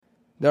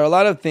There are a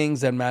lot of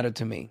things that matter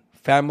to me: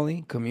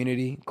 family,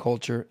 community,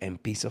 culture,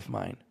 and peace of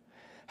mind.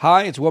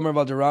 Hi, it's Wilmer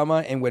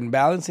Valderrama, and when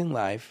balancing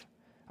life,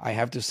 I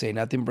have to say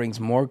nothing brings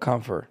more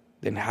comfort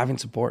than having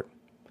support.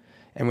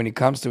 And when it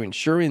comes to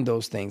ensuring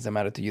those things that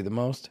matter to you the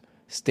most,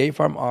 State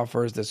Farm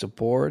offers the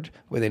support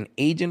with an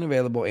agent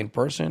available in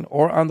person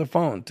or on the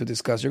phone to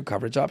discuss your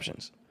coverage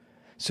options.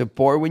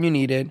 Support when you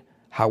need it,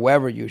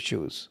 however you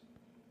choose.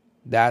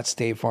 That's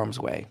State Farm's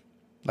way.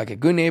 Like a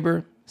good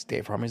neighbor,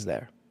 State Farm is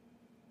there.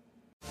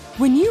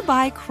 When you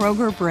buy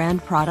Kroger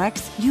brand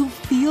products, you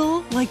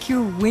feel like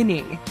you're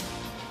winning.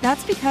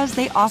 That's because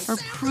they offer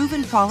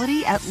proven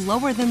quality at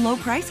lower than low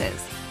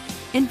prices.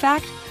 In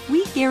fact,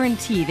 we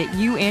guarantee that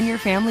you and your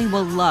family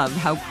will love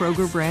how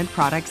Kroger brand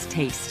products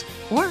taste,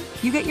 or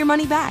you get your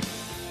money back.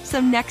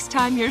 So next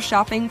time you're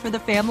shopping for the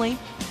family,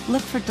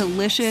 look for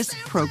delicious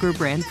Kroger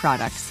brand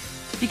products,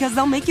 because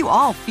they'll make you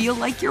all feel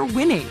like you're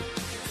winning.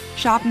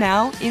 Shop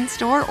now,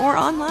 in-store, or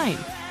online.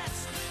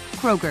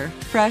 Kroger,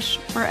 fresh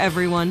for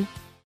everyone.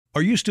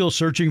 Are you still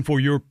searching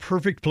for your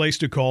perfect place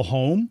to call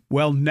home?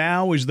 Well,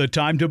 now is the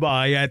time to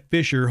buy at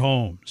Fisher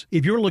Homes.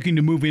 If you're looking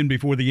to move in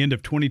before the end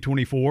of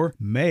 2024,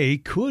 May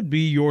could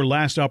be your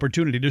last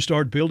opportunity to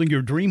start building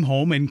your dream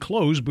home and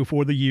close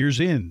before the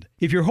year's end.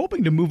 If you're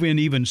hoping to move in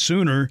even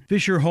sooner,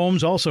 Fisher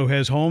Homes also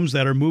has homes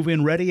that are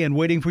move-in ready and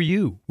waiting for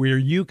you, where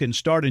you can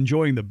start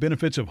enjoying the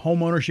benefits of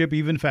homeownership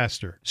even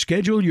faster.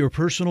 Schedule your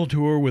personal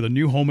tour with a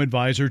new home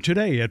advisor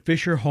today at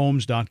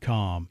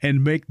FisherHomes.com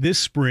and make this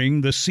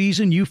spring the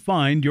season you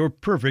find your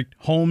perfect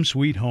home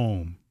sweet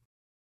home.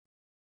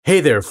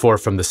 Hey there, Four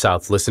from the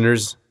South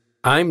listeners.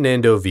 I'm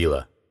Nando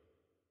Vila.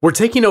 We're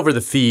taking over the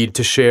feed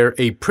to share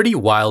a pretty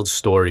wild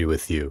story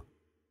with you.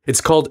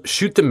 It's called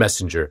Shoot the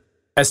Messenger: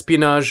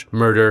 Espionage,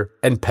 Murder,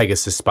 and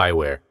Pegasus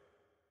Spyware.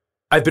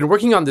 I've been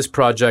working on this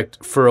project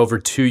for over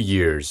 2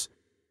 years.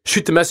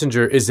 Shoot the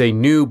Messenger is a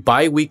new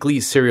bi-weekly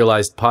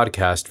serialized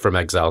podcast from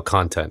Exile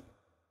Content.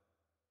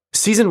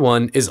 Season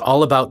 1 is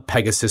all about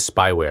Pegasus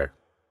Spyware.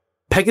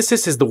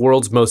 Pegasus is the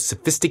world's most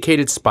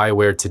sophisticated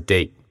spyware to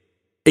date.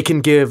 It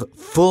can give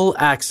full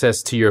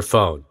access to your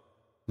phone.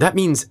 That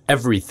means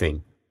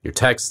everything. Your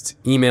texts,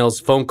 emails,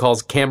 phone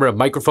calls, camera,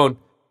 microphone,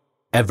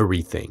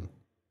 everything.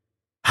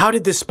 How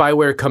did this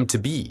spyware come to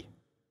be?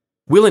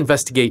 We'll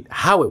investigate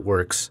how it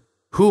works,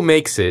 who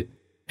makes it,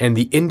 and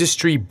the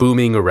industry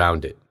booming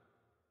around it.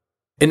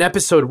 In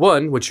episode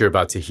 1, which you're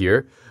about to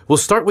hear, we'll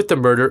start with the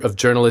murder of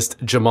journalist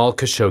Jamal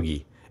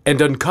Khashoggi and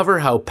uncover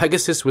how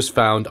Pegasus was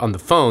found on the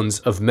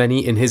phones of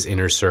many in his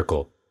inner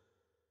circle.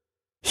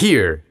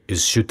 Here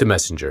is Shoot the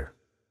Messenger.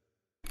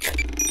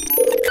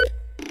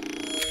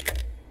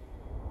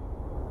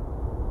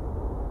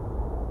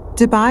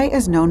 Dubai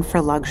is known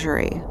for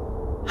luxury,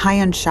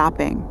 high-end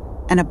shopping,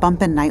 and a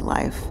bump in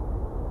nightlife.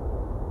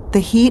 The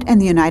heat in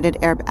the United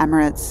Arab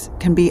Emirates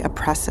can be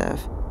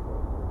oppressive.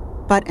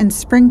 But in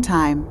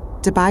springtime,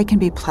 Dubai can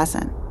be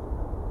pleasant.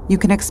 You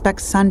can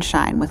expect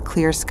sunshine with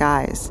clear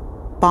skies,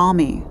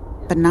 balmy,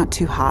 but not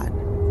too hot.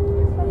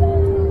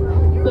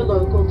 The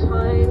local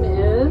time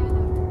is...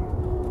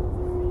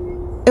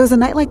 It was a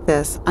night like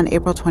this on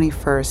April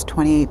 21st,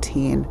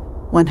 2018,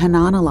 when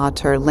Hanan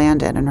Alatar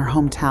landed in her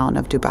hometown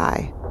of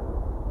Dubai.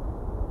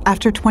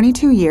 After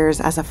 22 years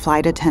as a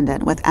flight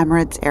attendant with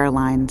Emirates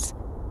Airlines,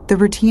 the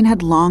routine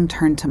had long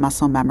turned to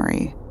muscle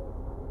memory.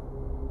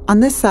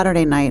 On this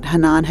Saturday night,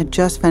 Hanan had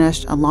just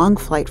finished a long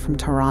flight from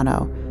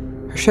Toronto.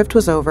 Her shift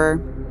was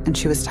over, and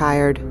she was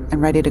tired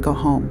and ready to go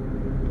home.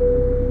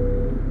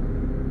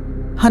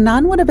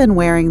 Hanan would have been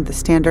wearing the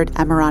standard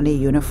Emirati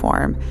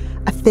uniform,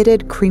 a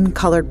fitted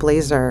cream-colored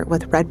blazer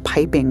with red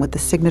piping with the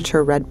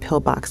signature red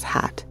pillbox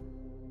hat.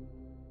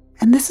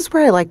 And this is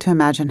where I like to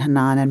imagine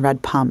Hanan in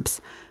red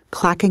pumps,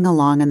 clacking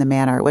along in the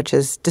manner which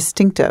is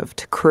distinctive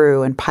to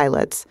crew and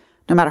pilots,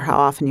 no matter how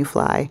often you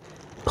fly,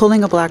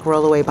 pulling a black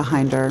rollaway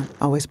behind her,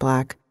 always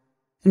black.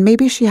 And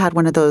maybe she had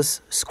one of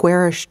those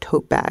squarish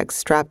tote bags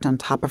strapped on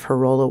top of her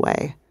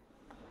rollaway.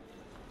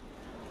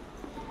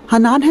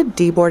 Hanan had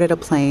deboarded a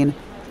plane,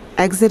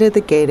 exited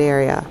the gate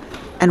area,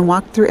 and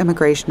walked through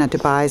immigration at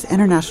Dubai's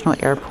international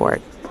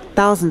airport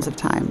thousands of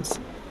times.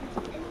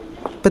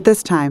 But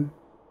this time,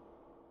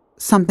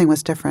 something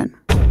was different.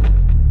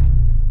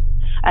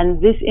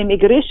 And these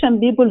immigration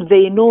people,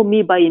 they know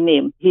me by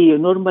name. He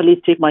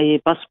normally take my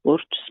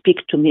passport, speak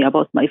to me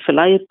about my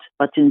flight.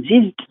 But in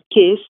this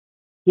case,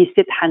 he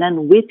said,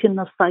 Hanan, wait in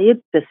the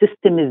side, the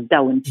system is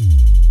down.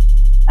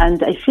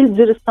 And I feel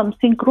there is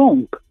something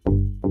wrong.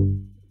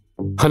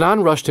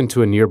 Hanan rushed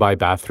into a nearby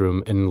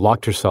bathroom and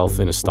locked herself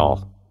in a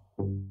stall.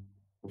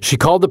 She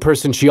called the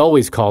person she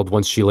always called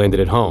once she landed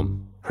at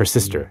home, her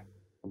sister.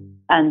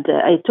 And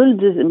I told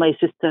my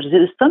sister,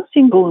 there is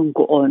something going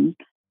on.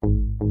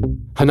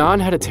 Hanan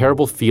had a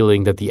terrible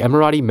feeling that the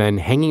Emirati men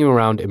hanging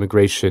around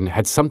immigration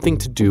had something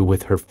to do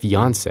with her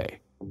fiancé.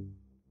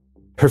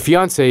 Her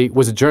fiancé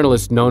was a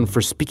journalist known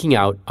for speaking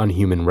out on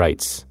human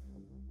rights.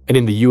 And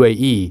in the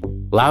UAE,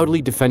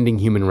 loudly defending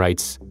human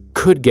rights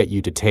could get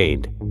you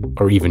detained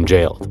or even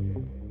jailed.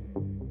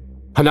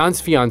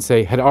 Hanan's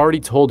fiancé had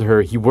already told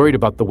her he worried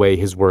about the way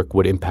his work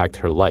would impact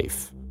her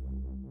life.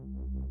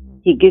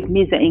 he gave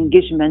me the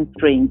engagement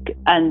ring.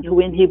 And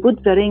when he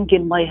put the ring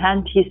in my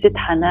hand, he said,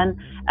 Hanan,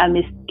 I'm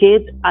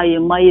scared I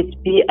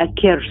might be a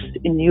curse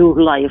in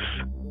your life.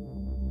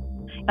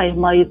 I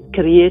might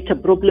create a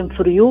problem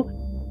for you.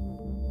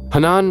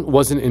 Hanan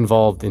wasn't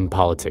involved in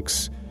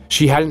politics.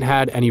 She hadn't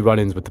had any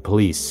run-ins with the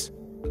police.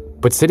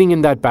 But sitting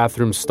in that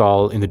bathroom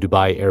stall in the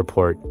Dubai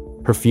airport,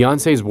 her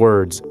fiancé's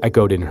words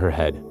echoed in her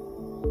head.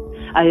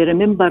 I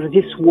remember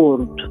this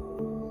word.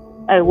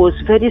 I was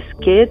very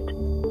scared.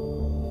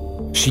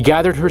 She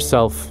gathered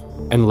herself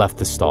and left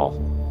the stall.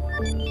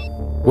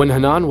 When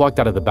Hanan walked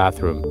out of the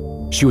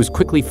bathroom, she was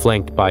quickly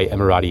flanked by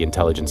Emirati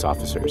intelligence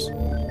officers.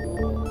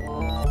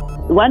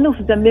 One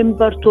of the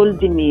members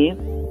told me,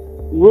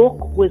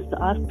 walk with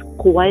us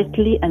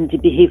quietly and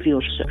behave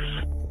yourself.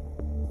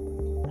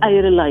 I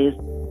realized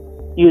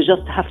you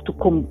just have to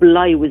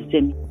comply with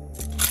them.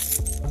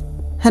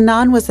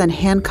 Hanan was then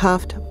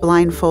handcuffed,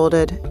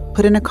 blindfolded,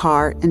 put in a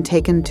car, and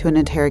taken to an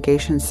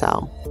interrogation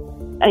cell.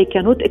 I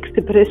cannot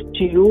express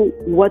to you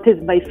what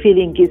is my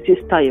feeling at this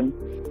time.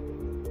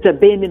 The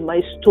pain in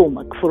my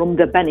stomach from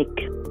the panic.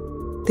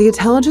 The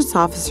intelligence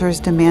officers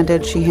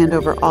demanded she hand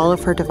over all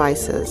of her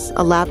devices,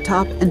 a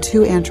laptop and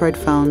 2 Android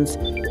phones,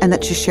 and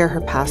that she share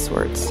her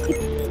passwords.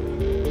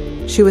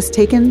 She was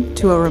taken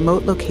to a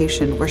remote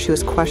location where she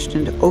was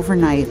questioned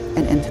overnight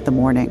and into the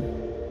morning.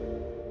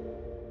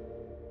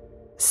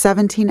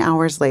 17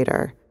 hours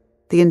later,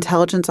 the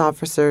intelligence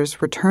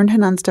officers returned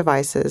Hanan's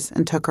devices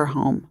and took her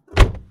home.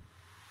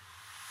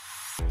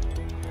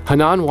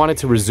 Hanan wanted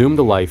to resume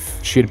the life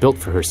she had built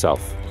for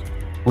herself,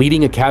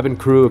 leading a cabin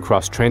crew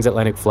across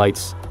transatlantic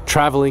flights,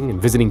 traveling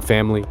and visiting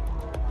family.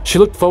 She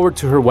looked forward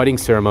to her wedding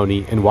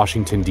ceremony in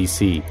Washington,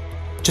 D.C.,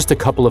 just a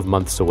couple of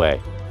months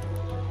away.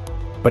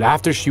 But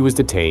after she was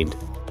detained,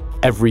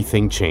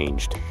 everything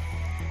changed.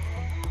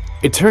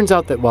 It turns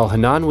out that while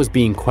Hanan was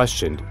being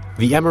questioned,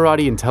 the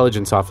Emirati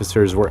intelligence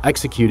officers were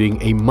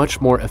executing a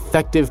much more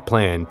effective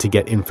plan to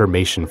get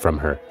information from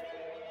her.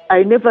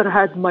 I never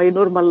had my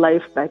normal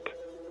life back.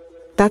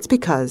 That's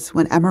because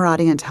when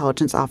Emirati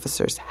intelligence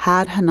officers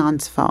had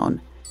Hanan's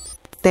phone,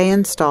 they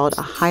installed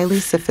a highly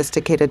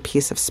sophisticated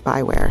piece of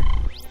spyware.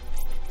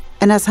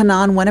 And as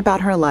Hanan went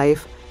about her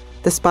life,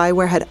 the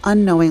spyware had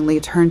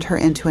unknowingly turned her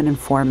into an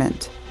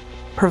informant,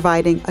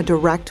 providing a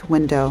direct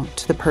window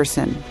to the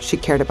person she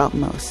cared about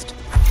most.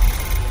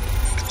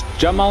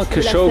 Jamal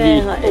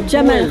Khashoggi.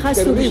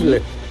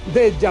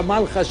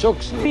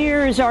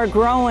 Fears are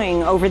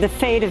growing over the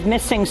fate of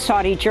missing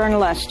Saudi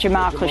journalist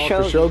Jamal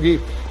Khashoggi,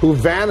 who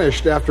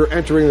vanished after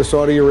entering the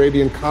Saudi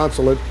Arabian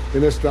consulate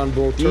in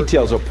Istanbul, Turkey.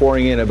 Details are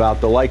pouring in about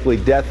the likely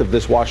death of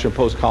this Washington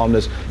Post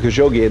columnist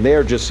Khashoggi, and they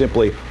are just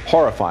simply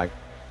horrifying.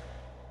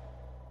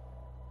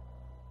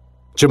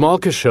 Jamal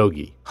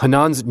Khashoggi,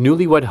 Hanan's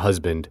newlywed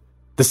husband,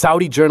 the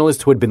Saudi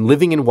journalist who had been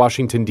living in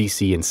Washington,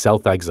 D.C. in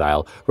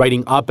self-exile,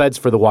 writing op-eds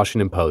for the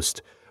Washington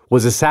Post,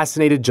 was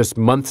assassinated just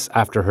months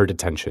after her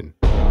detention.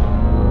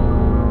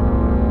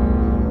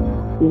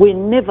 We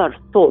never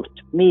thought,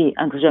 me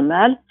and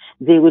Jamal,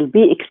 they will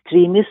be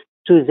extremists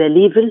to the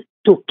level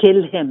to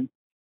kill him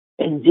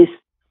in this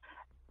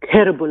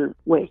terrible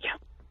way.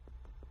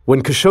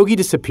 When Khashoggi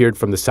disappeared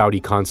from the Saudi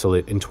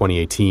consulate in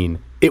 2018,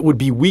 it would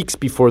be weeks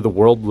before the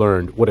world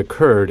learned what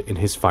occurred in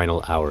his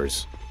final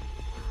hours.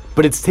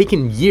 But it's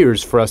taken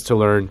years for us to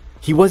learn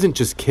he wasn't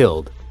just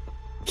killed.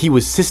 He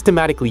was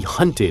systematically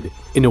hunted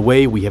in a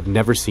way we have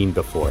never seen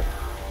before.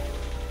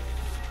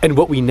 And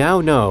what we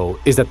now know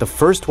is that the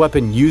first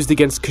weapon used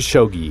against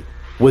Khashoggi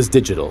was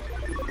digital,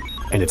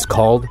 and it's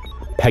called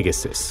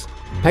Pegasus.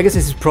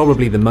 Pegasus is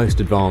probably the most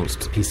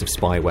advanced piece of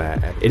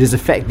spyware. It is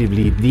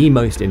effectively the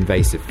most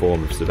invasive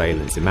form of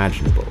surveillance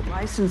imaginable.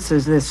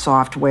 Licenses this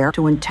software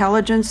to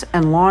intelligence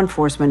and law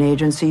enforcement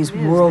agencies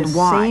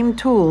worldwide. The same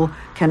tool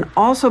can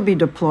also be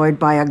deployed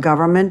by a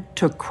government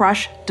to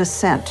crush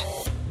dissent.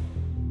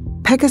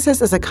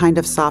 Pegasus is a kind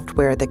of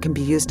software that can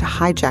be used to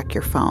hijack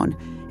your phone.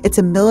 It's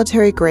a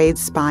military-grade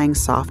spying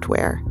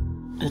software.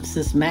 It's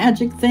this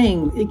magic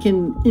thing. It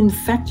can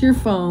infect your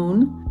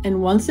phone,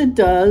 and once it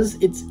does,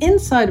 it's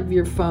inside of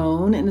your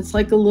phone, and it's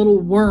like a little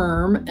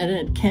worm, and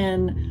it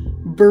can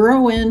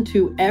burrow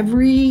into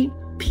every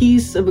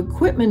piece of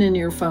equipment in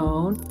your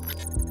phone.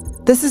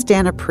 This is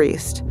Dana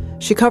Priest.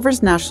 She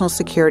covers national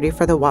security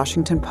for the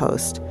Washington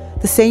Post,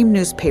 the same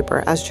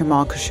newspaper as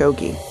Jamal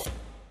Khashoggi.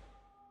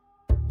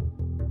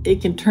 It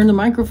can turn the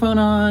microphone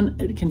on,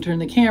 it can turn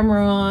the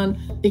camera on,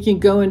 it can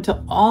go into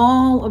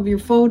all of your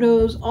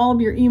photos, all of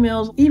your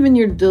emails, even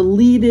your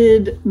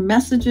deleted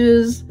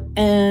messages,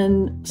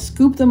 and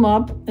scoop them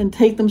up and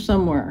take them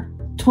somewhere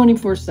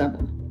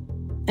 24/7.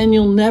 And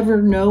you'll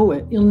never know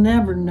it. You'll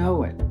never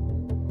know it.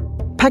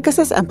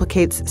 Pegasus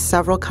implicates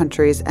several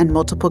countries and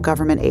multiple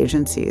government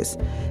agencies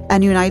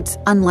and unites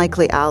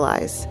unlikely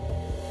allies.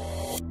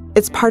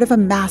 It's part of a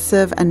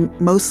massive and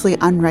mostly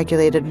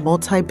unregulated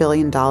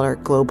multi-billion-dollar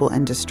global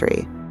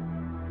industry.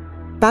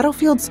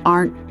 Battlefields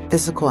aren't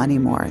physical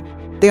anymore.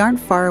 They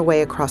aren't far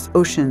away across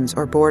oceans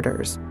or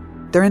borders.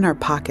 They're in our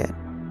pocket.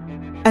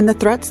 And the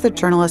threats that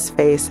journalists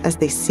face as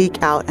they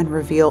seek out and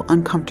reveal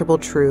uncomfortable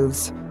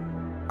truths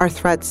are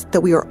threats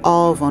that we are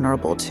all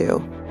vulnerable to,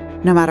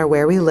 no matter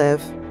where we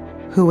live,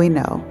 who we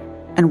know,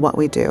 and what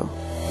we do.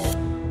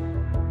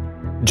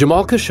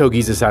 Jamal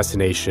Khashoggi's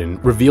assassination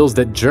reveals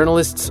that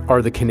journalists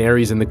are the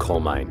canaries in the coal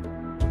mine.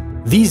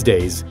 These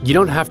days, you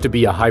don't have to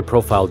be a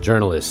high-profile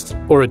journalist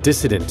or a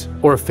dissident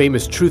or a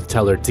famous truth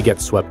teller to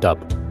get swept up.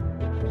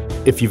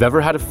 If you've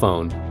ever had a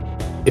phone,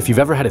 if you've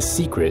ever had a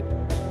secret,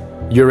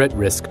 you're at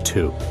risk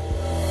too.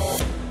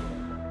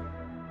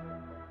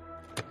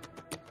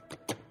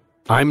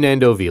 I'm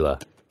Nando Vila.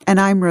 And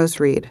I'm Rose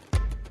Reed.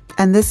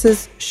 And this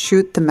is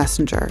Shoot the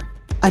Messenger,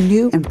 a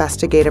new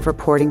investigative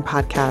reporting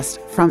podcast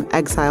from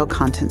Exile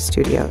Content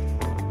Studio.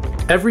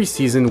 Every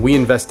season, we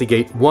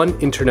investigate one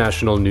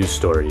international news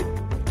story.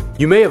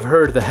 You may have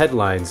heard the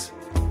headlines.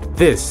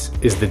 This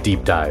is the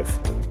deep dive.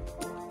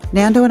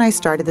 Nando and I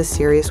started this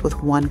series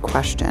with one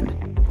question.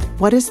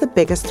 What is the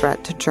biggest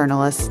threat to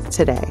journalists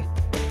today?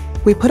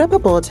 We put up a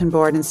bulletin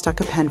board and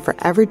stuck a pen for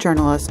every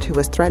journalist who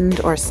was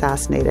threatened or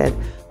assassinated,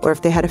 or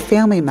if they had a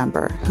family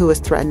member who was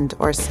threatened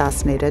or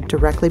assassinated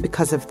directly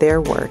because of their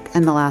work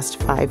in the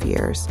last 5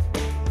 years.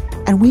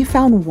 And we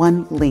found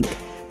one link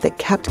that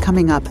kept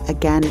coming up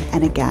again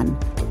and again,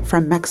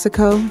 from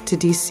Mexico to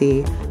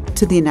DC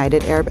to the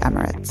United Arab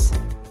Emirates.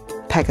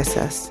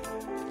 Pegasus.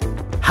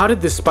 How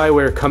did this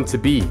spyware come to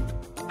be?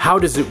 How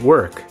does it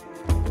work?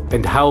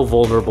 And how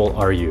vulnerable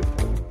are you?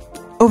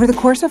 Over the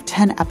course of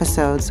 10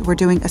 episodes, we're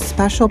doing a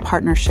special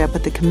partnership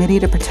with the Committee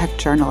to Protect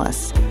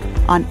Journalists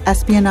on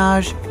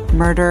espionage,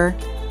 murder,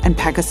 and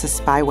Pegasus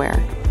spyware.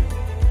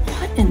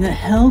 What in the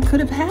hell could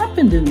have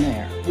happened in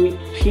there? We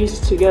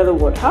pieced together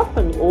what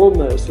happened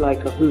almost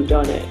like a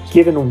whodunit.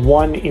 Given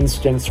one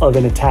instance of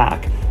an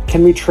attack,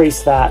 can we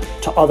trace that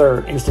to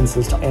other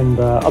instances in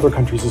other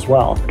countries as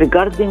well?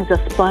 Regarding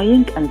the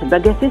spying and the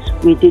Pegasus,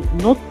 we did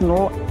not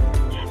know.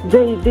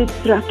 They did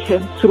track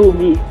him through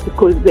me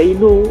because they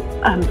know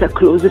I'm the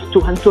closest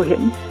one to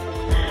him.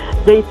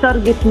 They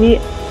target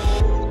me.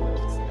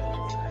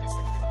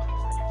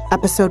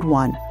 Episode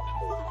 1,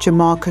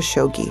 Jamal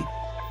Khashoggi,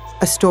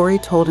 a story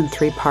told in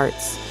 3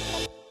 parts.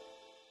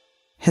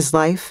 His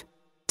life,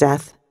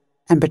 death,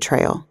 and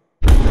betrayal.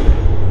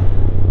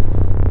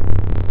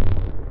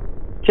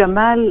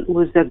 Jamal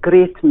was a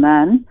great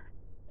man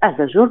as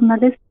a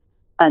journalist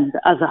and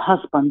as a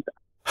husband.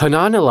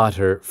 Hanan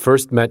Elater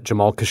first met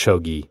Jamal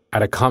Khashoggi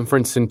at a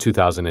conference in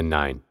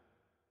 2009.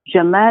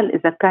 Jamal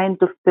is a kind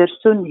of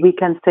person we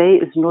can say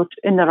is not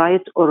in the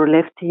right or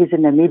left. He's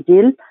in the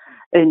middle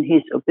in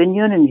his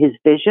opinion, in his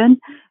vision,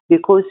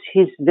 because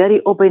he's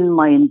very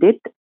open-minded.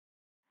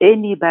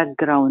 Any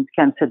background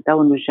can sit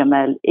down with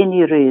Jamal,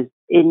 any race,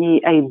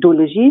 any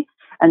ideology,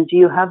 and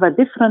you have a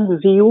different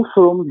view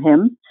from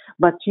him,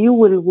 but you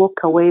will walk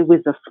away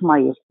with a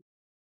smile.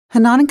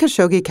 Hanan and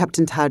Khashoggi kept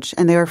in touch,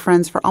 and they were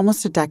friends for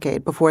almost a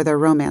decade before their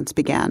romance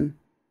began.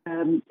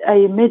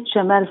 I met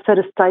Jamal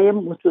first time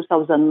in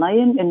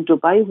 2009 in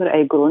Dubai, where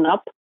I grew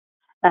up.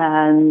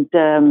 And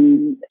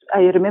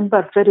I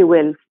remember very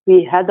well,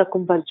 we had a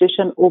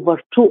conversation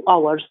over 2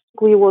 hours.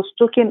 We was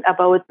talking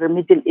about the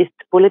Middle East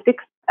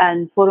politics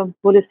and foreign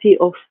policy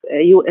of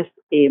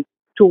USA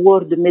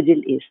toward the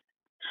Middle East.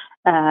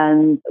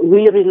 And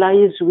we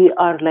realized we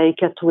are like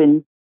a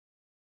twin.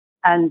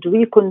 And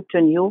we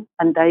continue,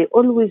 and I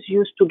always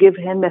used to give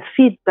him a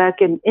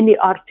feedback in any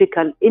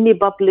article, any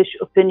published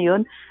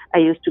opinion. I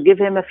used to give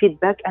him a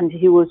feedback, and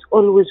he was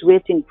always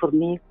waiting for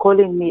me,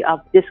 calling me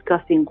up,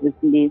 discussing with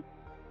me.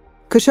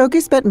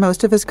 Khashoggi spent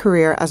most of his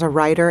career as a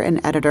writer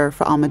and editor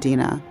for Al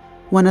Madina,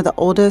 one of the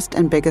oldest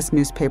and biggest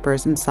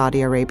newspapers in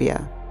Saudi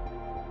Arabia.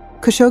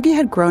 Khashoggi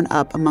had grown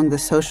up among the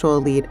social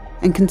elite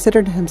and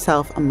considered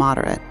himself a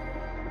moderate.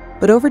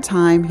 But over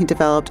time, he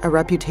developed a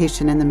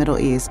reputation in the Middle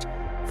East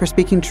for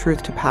speaking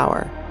truth to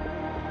power.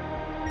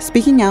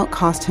 Speaking out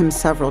cost him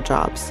several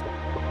jobs.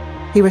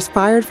 He was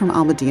fired from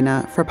Al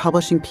Madina for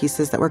publishing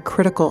pieces that were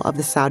critical of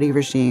the Saudi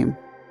regime,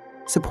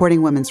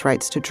 supporting women's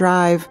rights to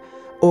drive,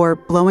 or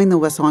blowing the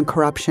whistle on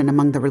corruption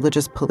among the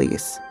religious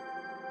police.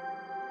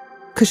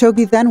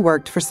 Khashoggi then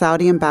worked for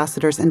Saudi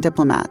ambassadors and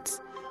diplomats,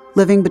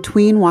 living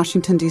between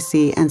Washington,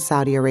 D.C. and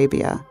Saudi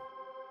Arabia.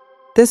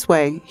 This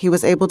way, he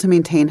was able to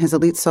maintain his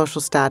elite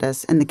social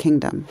status in the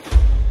kingdom.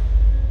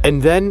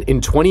 And then,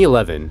 in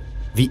 2011,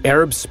 the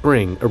Arab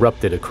Spring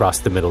erupted across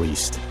the Middle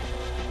East.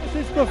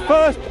 This is the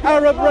first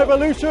Arab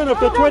revolution of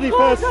the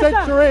 21st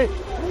century,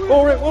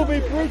 or it will be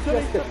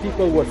brutally... That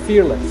people were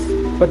fearless,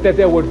 but that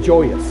they were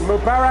joyous.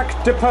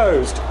 Mubarak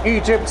deposed.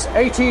 Egypt's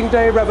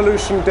 18-day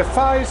revolution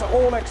defies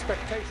all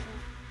expectations.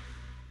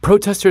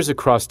 Protesters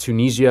across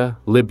Tunisia,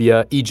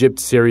 Libya, Egypt,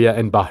 Syria,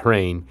 and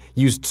Bahrain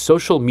used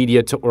social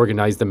media to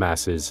organize the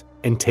masses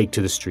and take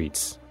to the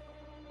streets.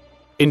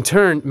 In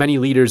turn, many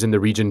leaders in the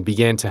region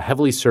began to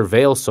heavily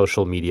surveil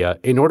social media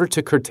in order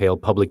to curtail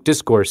public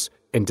discourse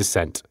and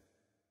dissent.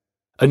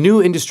 A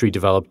new industry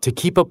developed to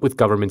keep up with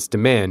government's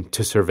demand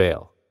to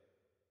surveil.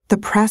 The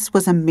press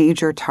was a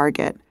major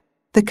target.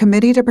 The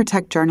Committee to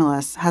Protect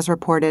Journalists has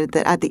reported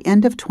that at the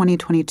end of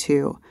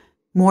 2022,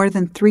 more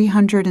than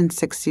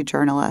 360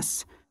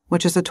 journalists,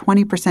 which is a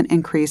 20%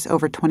 increase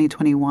over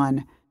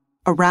 2021,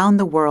 around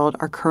the world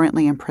are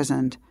currently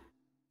imprisoned,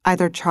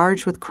 either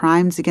charged with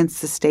crimes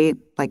against the state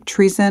like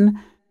treason,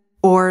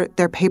 or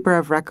their paper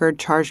of record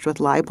charged with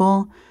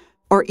libel,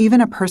 or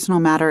even a personal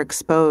matter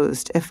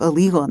exposed if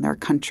illegal in their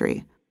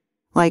country,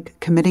 like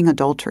committing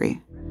adultery.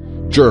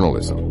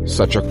 Journalism,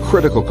 such a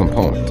critical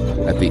component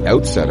at the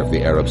outset of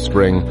the Arab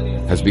Spring,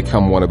 has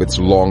become one of its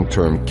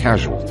long-term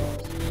casualties.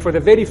 For the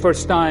very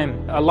first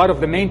time, a lot of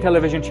the main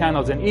television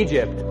channels in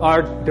Egypt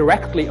are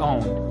directly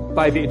owned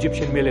by the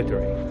Egyptian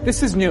military.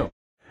 This is new.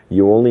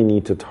 You only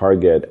need to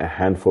target a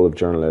handful of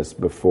journalists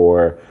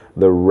before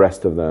the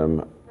rest of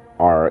them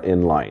are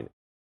in line.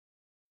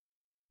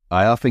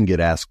 I often get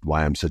asked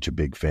why I'm such a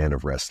big fan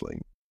of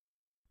wrestling,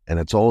 and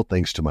it's all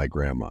thanks to my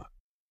grandma.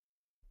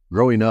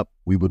 Growing up,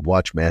 we would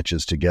watch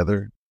matches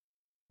together,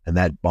 and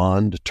that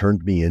bond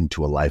turned me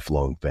into a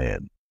lifelong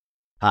fan.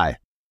 Hi,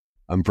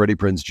 I'm Freddie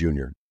Prinze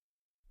Jr.,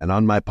 and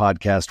on my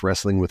podcast,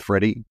 Wrestling with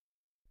Freddie,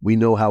 we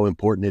know how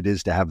important it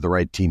is to have the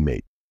right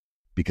teammate,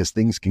 because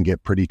things can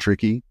get pretty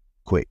tricky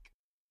quick.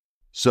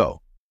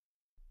 So,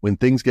 when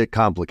things get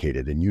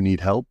complicated and you need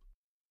help,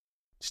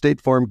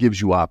 State Farm gives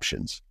you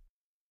options.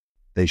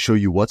 They show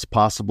you what's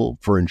possible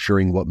for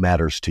ensuring what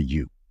matters to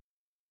you.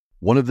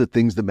 One of the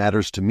things that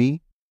matters to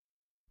me,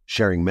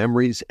 sharing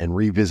memories and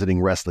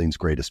revisiting wrestling's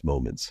greatest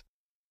moments.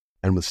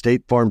 And with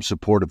State Farm's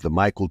support of the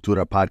My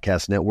Cultura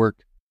Podcast Network,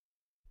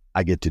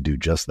 I get to do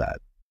just that.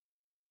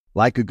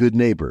 Like a good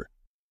neighbor,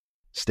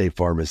 State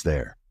Farm is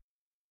there.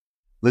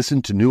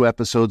 Listen to new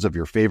episodes of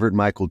your favorite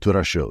My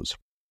Cultura shows,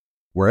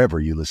 wherever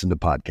you listen to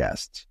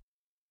podcasts.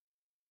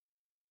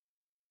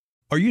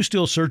 Are you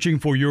still searching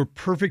for your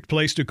perfect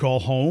place to call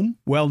home?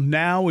 Well,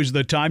 now is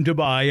the time to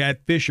buy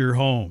at Fisher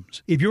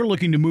Homes. If you're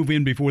looking to move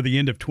in before the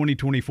end of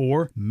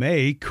 2024,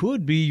 May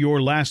could be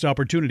your last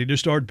opportunity to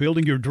start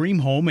building your dream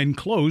home and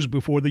close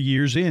before the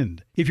year's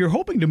end. If you're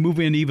hoping to move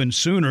in even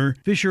sooner,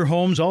 Fisher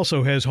Homes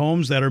also has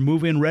homes that are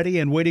move-in ready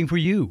and waiting for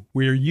you,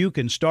 where you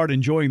can start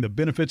enjoying the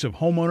benefits of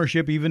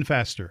homeownership even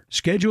faster.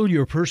 Schedule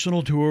your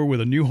personal tour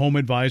with a new home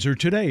advisor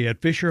today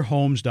at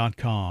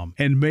FisherHomes.com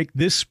and make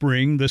this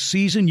spring the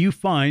season you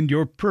find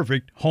your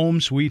perfect home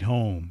sweet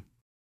home.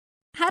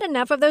 Had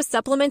enough of those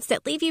supplements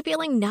that leave you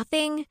feeling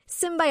nothing?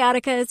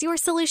 Symbiotica is your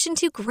solution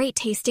to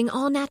great-tasting,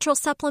 all-natural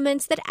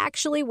supplements that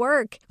actually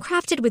work.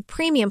 Crafted with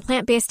premium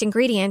plant-based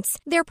ingredients,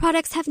 their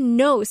products have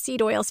no seed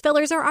oils,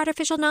 fillers, or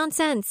artificial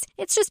nonsense.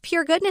 It's just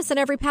pure goodness in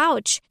every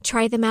pouch.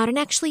 Try them out and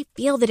actually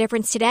feel the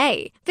difference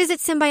today.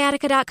 Visit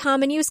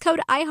Symbiotica.com and use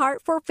code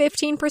IHEART for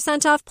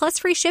 15% off plus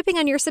free shipping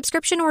on your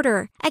subscription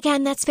order.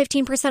 Again, that's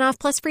 15% off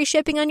plus free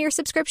shipping on your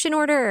subscription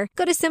order.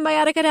 Go to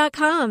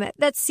Symbiotica.com.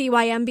 That's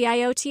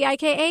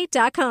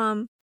CYMBIOTIKA.com.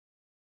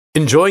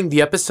 Enjoying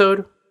the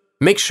episode?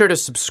 Make sure to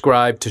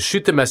subscribe to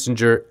Shoot the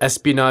Messenger,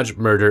 Espionage,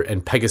 Murder,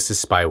 and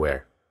Pegasus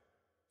Spyware.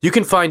 You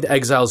can find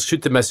Exile's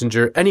Shoot the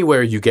Messenger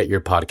anywhere you get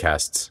your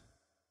podcasts.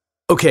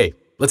 Okay,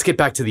 let's get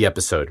back to the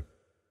episode.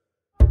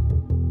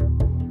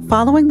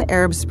 Following the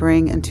Arab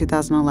Spring in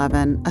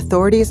 2011,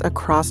 authorities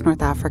across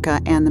North Africa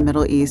and the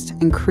Middle East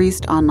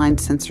increased online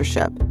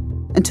censorship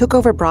and took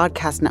over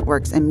broadcast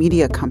networks and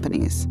media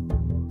companies.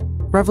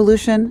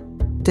 Revolution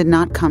did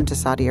not come to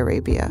Saudi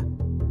Arabia.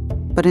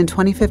 But in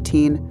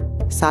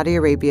 2015, Saudi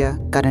Arabia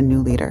got a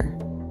new leader.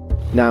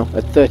 Now,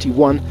 at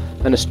 31,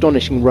 an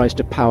astonishing rise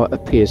to power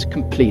appears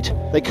complete.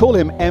 They call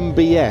him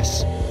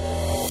MBS.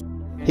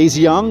 He's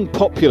young,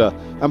 popular,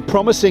 and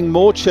promising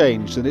more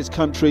change than his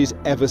country's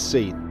ever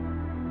seen.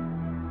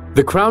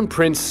 The Crown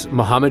Prince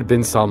Mohammed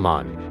bin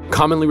Salman,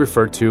 commonly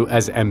referred to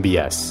as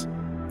MBS,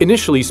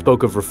 initially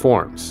spoke of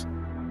reforms.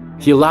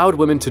 He allowed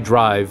women to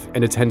drive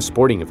and attend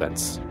sporting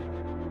events.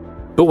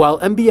 But while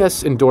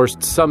MBS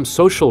endorsed some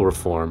social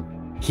reform,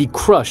 he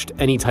crushed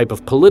any type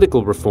of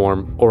political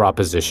reform or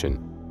opposition.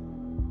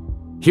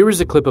 Here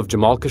is a clip of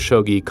Jamal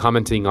Khashoggi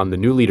commenting on the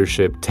new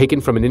leadership taken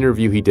from an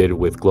interview he did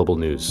with Global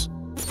News.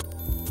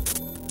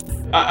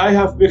 I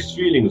have mixed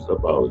feelings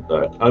about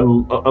that.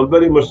 I'm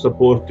very much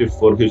supportive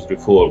for his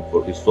reform,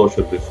 for his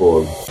social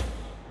reform.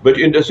 But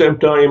in the same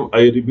time,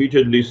 I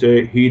repeatedly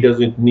say he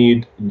doesn't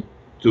need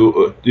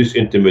this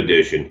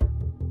intimidation.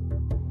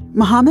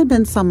 Mohammed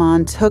bin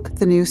Salman took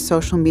the new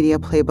social media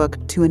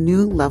playbook to a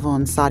new level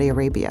in Saudi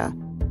Arabia.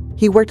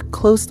 He worked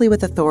closely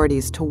with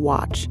authorities to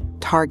watch,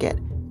 target,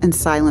 and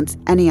silence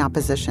any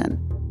opposition,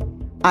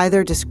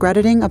 either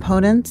discrediting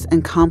opponents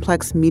in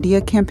complex media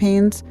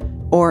campaigns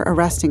or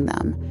arresting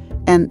them,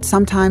 and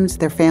sometimes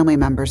their family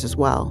members as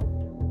well.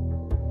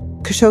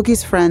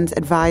 Khashoggi's friends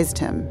advised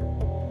him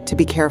to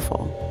be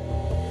careful.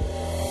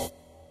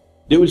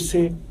 They will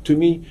say to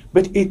me,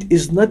 but it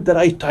is not the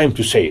right time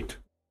to say it.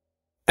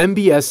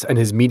 MBS and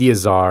his media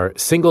czar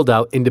singled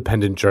out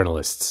independent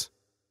journalists.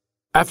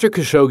 After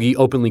Khashoggi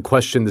openly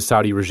questioned the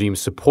Saudi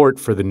regime's support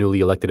for the newly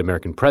elected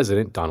American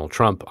president, Donald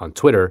Trump, on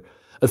Twitter,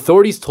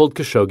 authorities told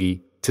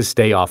Khashoggi to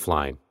stay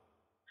offline.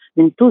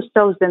 In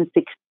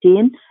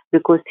 2016,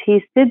 because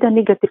he said a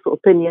negative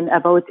opinion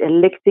about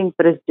electing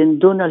President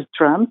Donald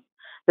Trump,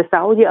 the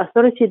Saudi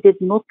authority did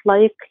not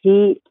like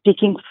he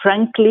speaking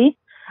frankly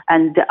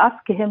and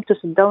asked him to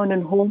sit down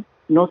in home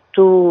not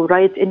to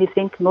write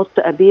anything, not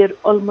to appear,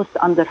 almost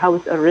under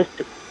house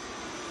arrest.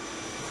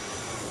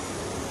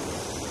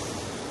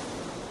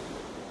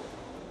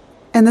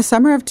 In the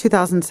summer of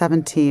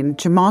 2017,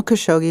 Jamal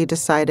Khashoggi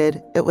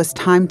decided it was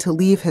time to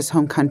leave his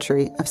home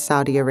country of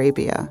Saudi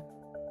Arabia.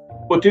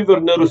 Whatever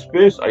narrow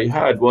space I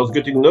had was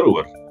getting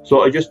narrower.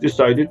 So I just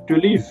decided to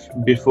leave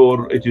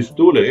before it is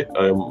too late.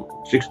 I'm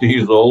 60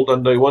 years old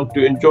and I want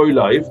to enjoy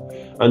life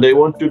and I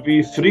want to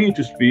be free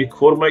to speak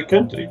for my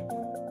country.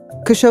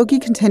 Khashoggi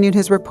continued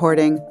his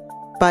reporting,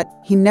 but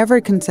he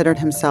never considered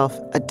himself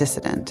a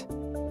dissident.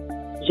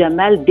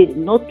 Jamal did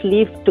not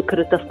leave to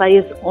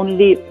criticize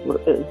only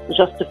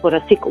just for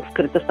the sake of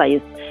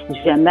criticize.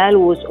 Jamal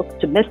was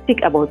optimistic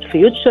about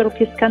future of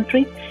his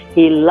country.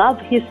 He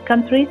loved his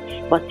country,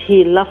 but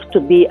he loved to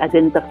be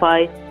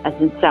identified as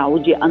in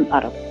Saudi and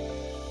Arab.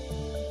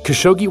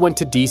 Khashoggi went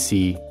to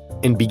D.C.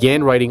 and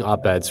began writing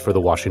op-eds for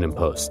the Washington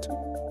Post.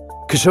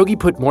 Khashoggi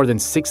put more than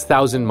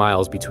 6,000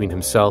 miles between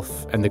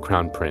himself and the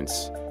Crown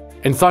Prince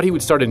and thought he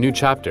would start a new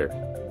chapter,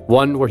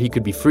 one where he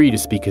could be free to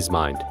speak his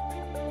mind.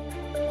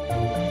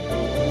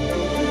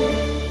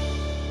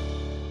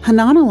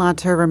 Hanan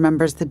Alater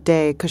remembers the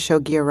day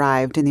Khashoggi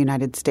arrived in the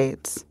United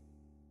States.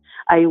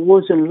 I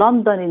was in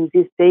London in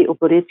this day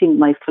operating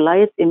my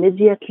flight.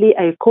 Immediately,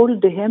 I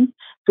called him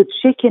to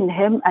check in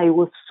him. I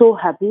was so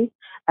happy,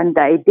 and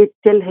I did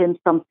tell him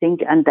something,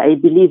 and I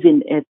believe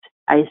in it.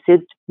 I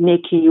said,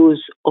 make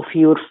use of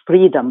your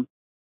freedom.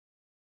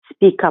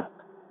 Speak up.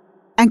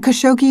 And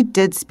Khashoggi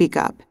did speak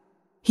up.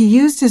 He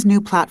used his new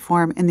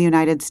platform in the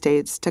United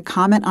States to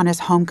comment on his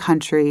home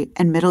country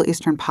and Middle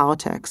Eastern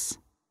politics.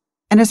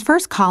 In his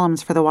first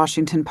columns for the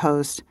Washington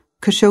Post,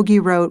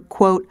 Khashoggi wrote,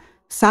 quote,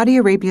 Saudi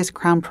Arabia's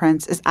crown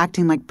prince is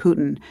acting like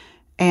Putin,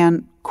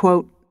 and,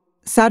 quote,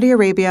 Saudi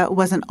Arabia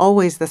wasn't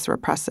always this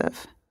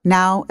repressive.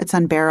 Now it's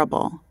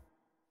unbearable.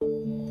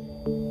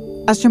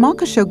 As Jamal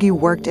Khashoggi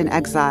worked in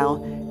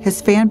exile,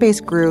 his fan base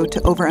grew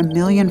to over 1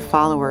 million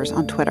followers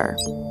on Twitter.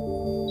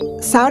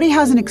 Saudi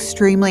has an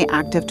extremely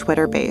active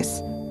Twitter base.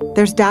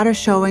 There's data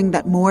showing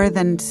that more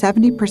than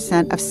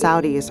 70% of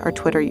Saudis are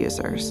Twitter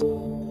users.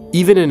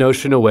 Even an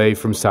ocean away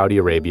from Saudi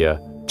Arabia,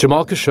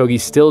 Jamal Khashoggi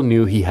still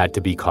knew he had to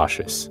be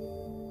cautious.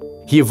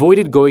 He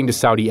avoided going to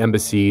Saudi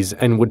embassies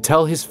and would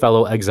tell his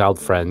fellow exiled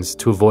friends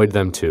to avoid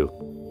them too.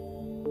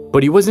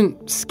 But he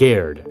wasn't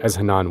scared, as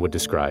Hanan would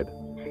describe.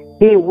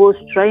 He was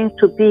trying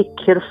to be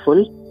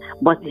careful,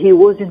 but he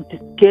wasn't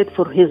scared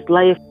for his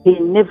life. He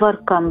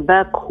never come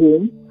back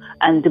home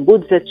and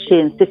put the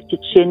safety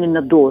chain in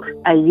the door.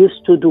 I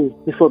used to do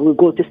before we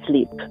go to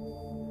sleep.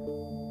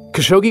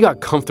 Khashoggi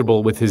got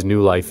comfortable with his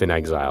new life in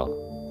exile,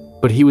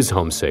 but he was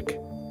homesick.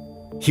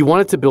 He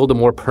wanted to build a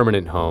more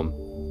permanent home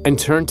and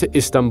turned to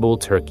Istanbul,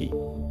 Turkey,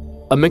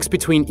 a mix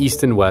between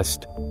East and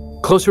West,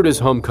 closer to his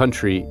home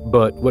country,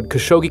 but what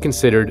Khashoggi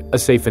considered a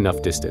safe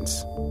enough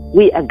distance.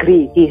 We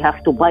agree he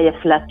have to buy a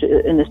flat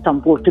in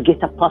Istanbul to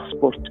get a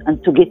passport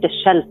and to get a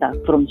shelter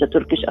from the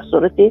Turkish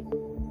authority.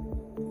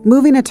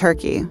 Moving to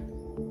Turkey,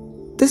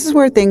 this is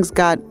where things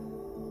got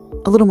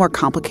a little more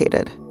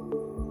complicated.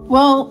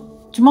 Well,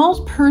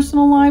 Jamal's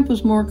personal life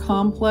was more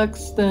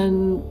complex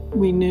than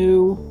we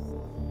knew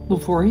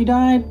before he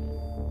died.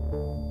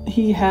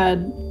 He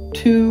had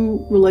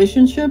 2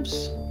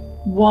 relationships.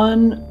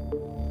 One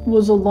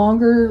was a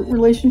longer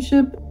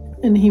relationship,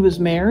 and he was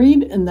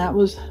married, and that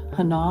was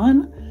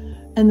Hanan.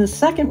 And the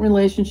second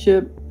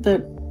relationship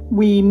that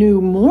we knew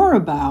more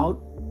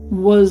about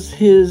was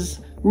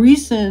his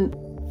recent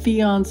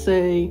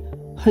fiancée,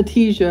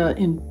 Hatice,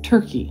 in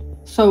Turkey.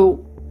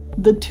 So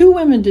the 2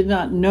 women did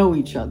not know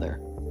each other.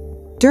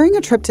 During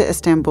a trip to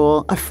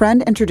Istanbul, a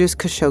friend introduced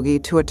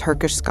Khashoggi to a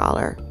Turkish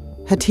scholar,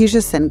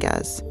 Hatice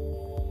Singez.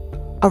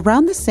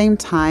 Around the same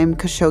time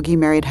Khashoggi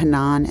married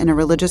Hanan in a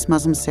religious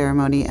Muslim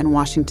ceremony in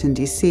Washington,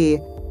 D.C.,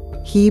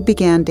 he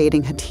began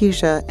dating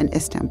Hatice in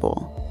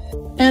Istanbul.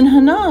 And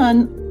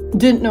Hanan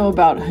didn't know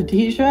about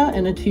Hatice,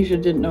 and Hatice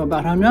didn't know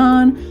about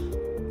Hanan.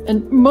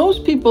 And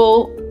most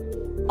people,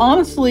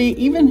 honestly,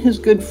 even his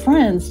good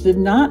friends, did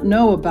not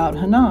know about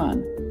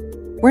Hanan.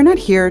 We're not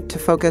here to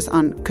focus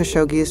on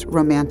Khashoggi's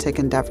romantic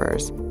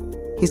endeavors.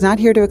 He's not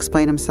here to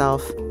explain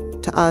himself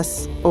to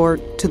us or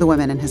to the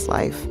women in his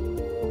life.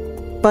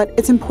 But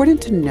it's important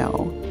to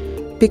know,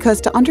 because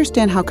to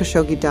understand how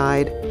Khashoggi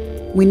died,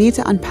 we need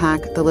to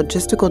unpack the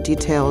logistical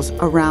details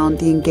around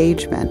the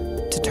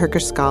engagement to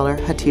Turkish scholar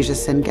Hatice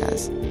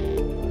Singez.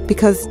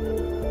 Because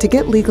to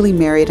get legally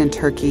married in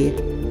Turkey,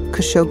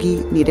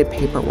 Khashoggi needed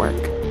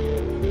paperwork.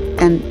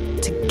 And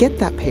to get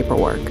that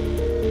paperwork,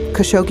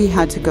 Khashoggi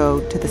had to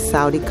go to the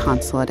Saudi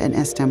consulate in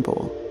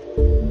Istanbul.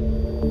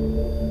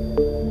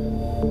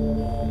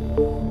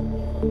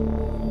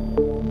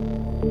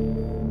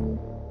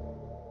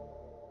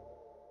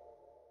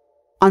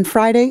 On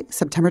Friday,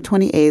 September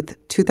 28th,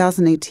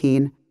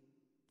 2018,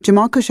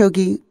 Jamal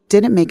Khashoggi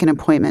didn't make an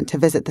appointment to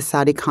visit the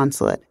Saudi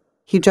consulate.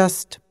 He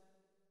just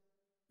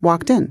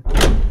walked in.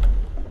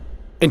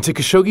 And to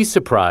Khashoggi's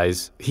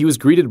surprise, he was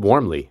greeted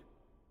warmly.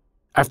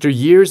 After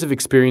years of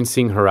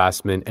experiencing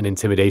harassment and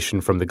intimidation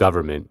from the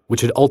government,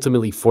 which had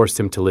ultimately forced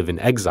him to live in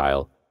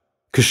exile,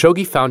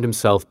 Khashoggi found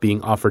himself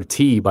being offered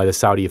tea by the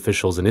Saudi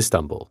officials in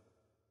Istanbul.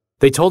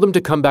 They told him to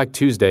come back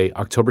Tuesday,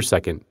 October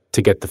 2nd,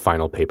 to get the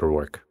final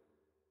paperwork.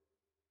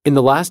 In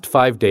the last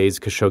 5 days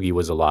Khashoggi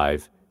was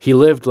alive, he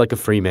lived like a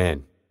free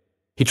man.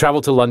 He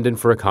traveled to London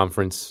for a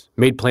conference,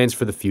 made plans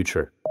for the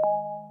future.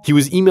 He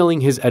was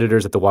emailing his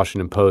editors at the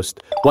Washington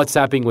Post,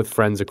 WhatsApping with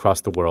friends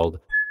across the world,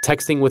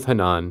 texting with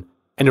Hanan,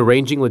 and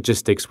arranging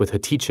logistics with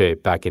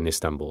Hatice back in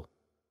Istanbul.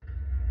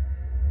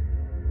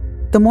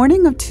 The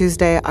morning of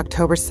Tuesday,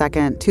 October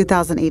 2nd,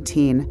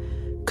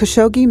 2018,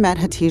 Khashoggi met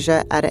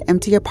Hatice at an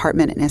empty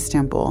apartment in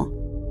Istanbul,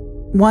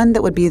 one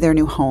that would be their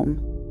new home.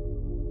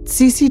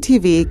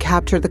 CCTV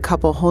captured the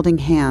couple holding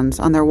hands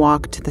on their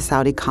walk to the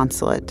Saudi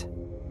consulate.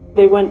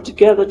 They went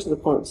together to the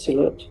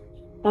consulate,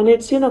 and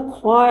it's in a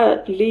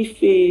quiet,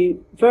 leafy,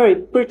 very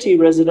pretty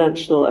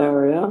residential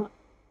area.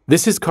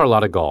 This is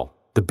Carlotta Gall,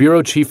 the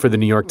bureau chief for the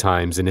New York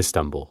Times in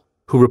Istanbul,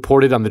 who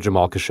reported on the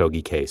Jamal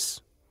Khashoggi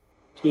case.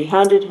 He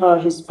handed her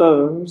his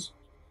phones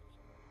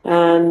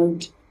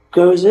and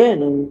goes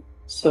in, and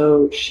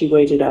so she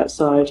waited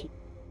outside.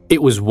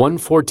 It was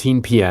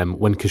 1:14 p.m.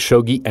 when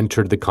Khashoggi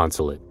entered the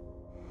consulate.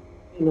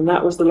 And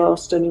that was the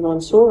last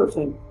anyone saw of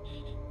him.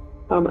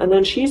 And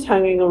then she's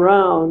hanging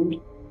around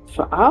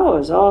for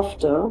hours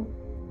after,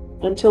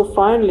 until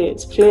finally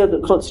it's clear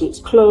that the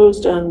consulate's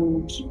closed,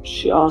 and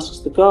she asks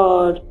the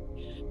guard.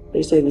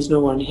 They say there's no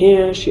one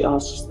here. She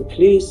asks the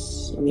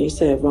police, and they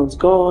say everyone's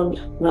gone.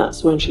 And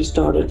that's when she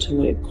started to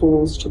make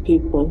calls to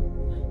people.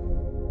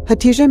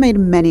 Hatice made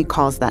many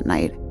calls that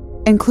night,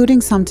 including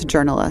some to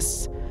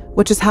journalists,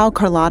 which is how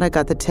Carlotta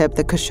got the tip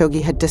that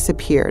Khashoggi had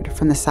disappeared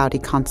from the Saudi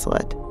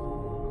consulate.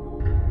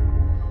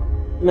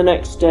 The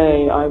next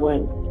day, I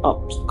went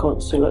up to the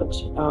consulate,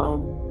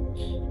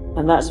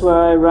 and that's where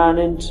I ran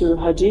into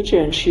Hatice,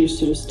 and she was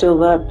sort of still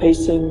there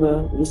pacing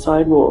the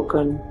sidewalk,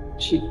 and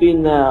she'd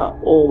been there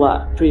all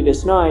that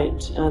previous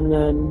night, and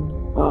then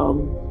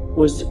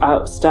was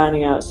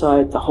standing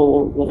outside the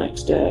hall the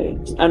next day.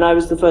 And I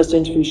was the first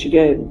interview she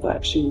gave. In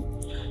fact,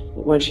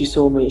 when she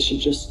saw me, she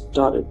just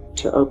started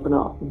to open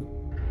up.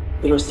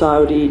 There are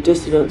Saudi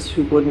dissidents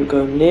who wouldn't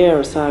go near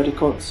a Saudi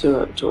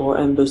consulate or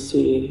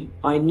embassy.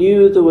 I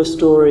knew there were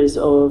stories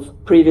of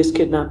previous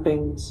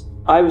kidnappings.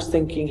 I was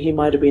thinking he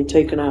might have been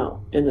taken out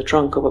in the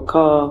trunk of a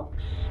car,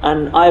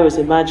 and I was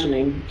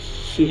imagining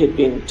he had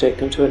been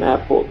taken to an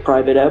airport,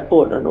 private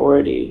airport, and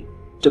already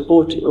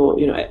deported or,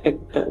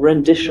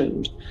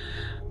 renditioned,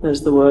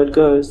 as the word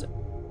goes.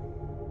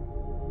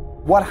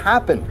 What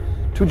happened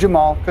to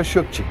Jamal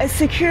Khashoggi? A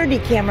security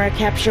camera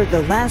captured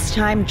the last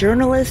time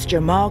journalist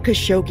Jamal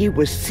Khashoggi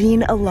was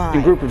seen alive.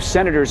 A group of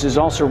senators has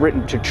also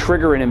written to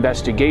trigger an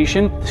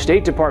investigation. The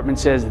State Department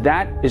says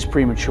that is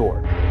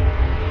premature.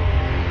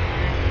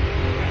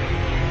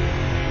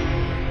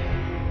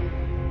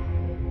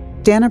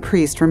 Dana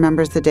Priest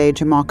remembers the day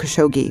Jamal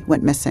Khashoggi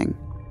went missing.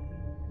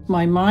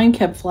 My mind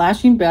kept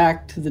flashing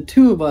back to the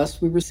two of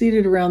us. We were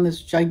seated around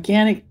this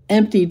gigantic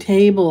empty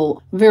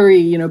table,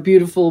 very,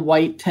 beautiful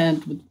white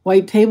tent with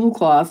white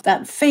tablecloth.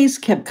 That face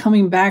kept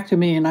coming back to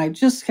me, and I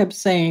just kept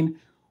saying,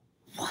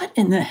 what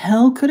in the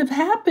hell could have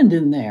happened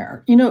in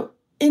there?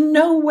 In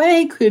no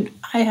way could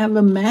I have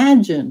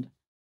imagined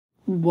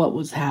what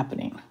was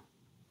happening.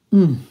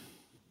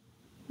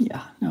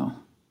 Yeah, no.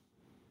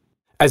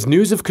 As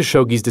news of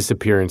Khashoggi's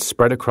disappearance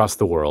spread across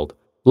the world,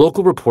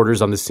 local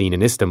reporters on the scene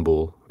in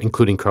Istanbul,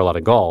 including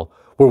Carlotta Gall,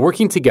 were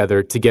working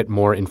together to get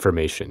more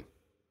information.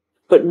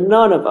 But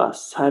none of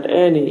us had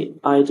any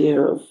idea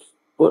of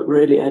what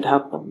really had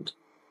happened.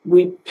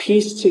 We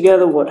pieced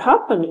together what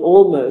happened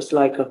almost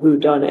like a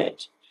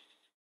whodunit.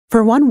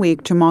 For 1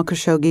 week, Jamal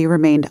Khashoggi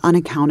remained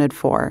unaccounted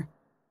for.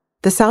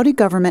 The Saudi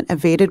government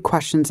evaded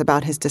questions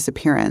about his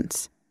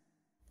disappearance.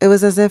 It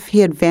was as if he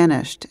had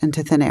vanished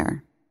into thin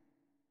air.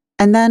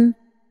 And then,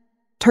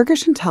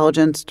 Turkish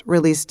intelligence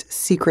released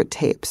secret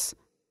tapes.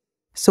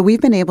 So we've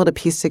been able to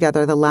piece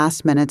together the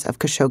last minutes of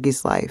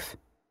Khashoggi's life.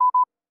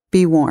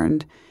 Be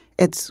warned,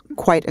 it's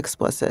quite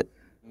explicit.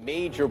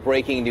 Major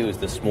breaking news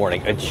this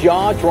morning, a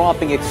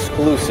jaw-dropping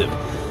exclusive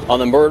on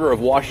the murder of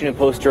Washington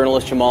Post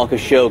journalist Jamal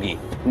Khashoggi.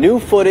 New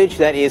footage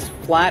that is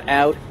flat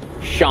out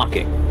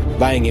shocking.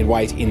 Laying in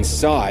wait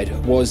inside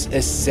was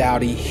a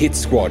Saudi hit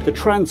squad. The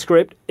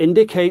transcript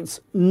indicates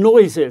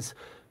noises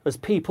as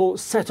people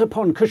set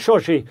upon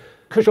Khashoggi.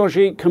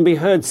 Khashoggi can be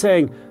heard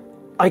saying,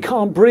 "I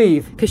can't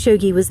breathe."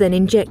 Khashoggi was then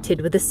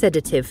injected with a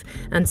sedative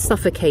and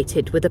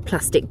suffocated with a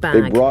plastic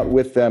bag. They brought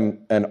with them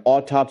an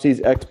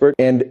autopsies expert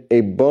and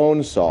a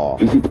bone saw.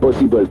 Is it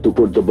possible to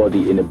put the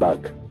body in a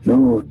bag?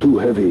 No, too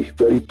heavy,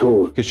 very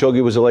tall.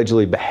 Khashoggi was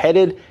allegedly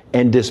beheaded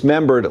and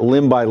dismembered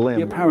limb by limb.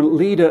 The apparent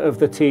leader of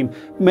the team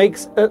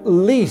makes at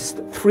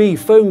least 3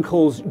 phone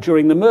calls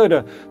during the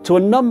murder to a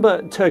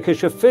number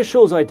Turkish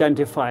officials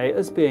identify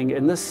as being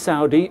in the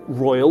Saudi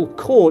royal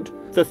court.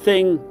 The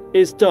thing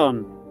is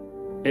done.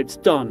 It's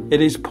done.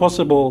 It is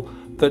possible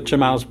that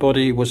Jamal's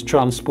body was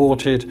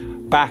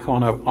transported back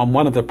on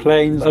one of the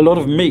planes. A lot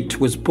of meat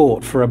was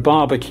bought for a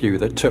barbecue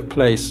that took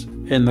place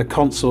in the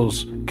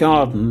consul's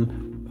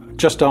garden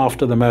just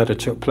after the murder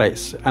took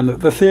place. And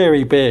the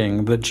theory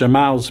being that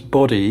Jamal's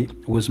body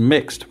was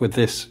mixed with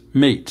this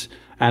meat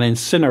and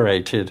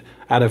incinerated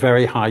at a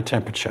very high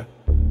temperature.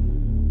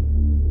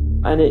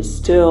 And it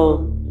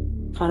still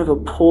kind of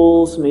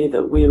appalls me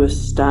that we were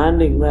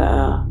standing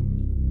there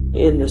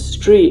in the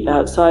street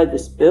outside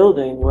this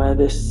building where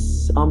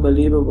this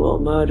unbelievable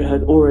murder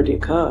had already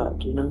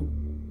occurred, you know.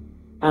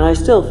 And I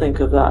still think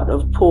of that,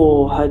 of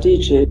poor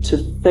Khadija, to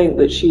think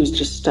that she was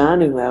just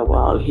standing there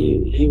while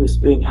he was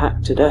being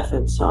hacked to death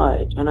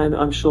inside. And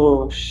I'm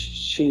sure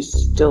she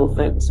still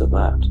thinks of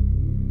that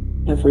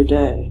every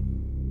day.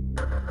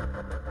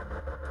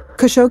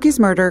 Khashoggi's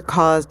murder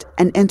caused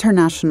an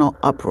international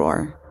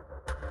uproar.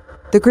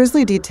 The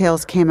grisly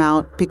details came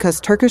out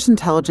because Turkish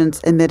intelligence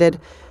admitted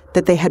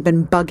that they had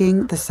been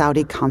bugging the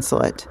Saudi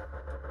consulate.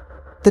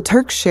 The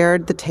Turks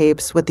shared the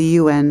tapes with the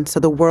UN so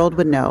the world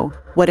would know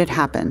what had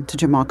happened to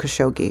Jamal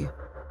Khashoggi.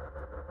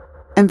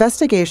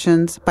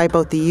 Investigations by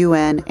both the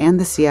UN and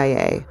the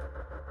CIA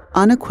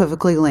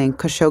unequivocally link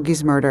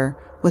Khashoggi's murder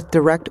with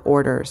direct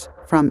orders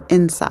from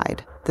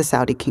inside the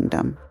Saudi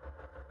kingdom.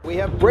 We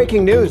have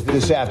breaking news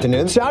this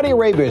afternoon. Saudi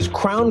Arabia's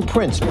Crown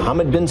Prince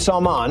Mohammed bin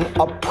Salman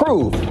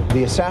approved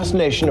the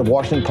assassination of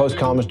Washington Post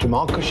columnist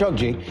Jamal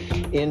Khashoggi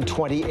in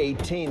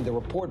 2018. The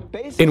report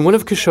basically... In one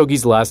of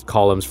Khashoggi's last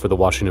columns for the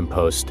Washington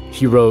Post,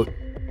 he wrote,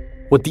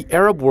 "What the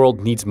Arab world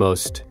needs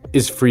most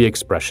is free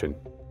expression."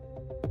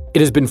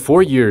 It has been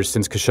 4 years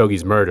since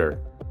Khashoggi's murder,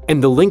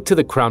 and the link to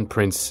the Crown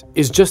Prince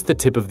is just the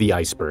tip of the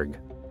iceberg.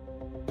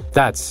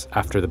 That's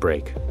after the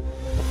break.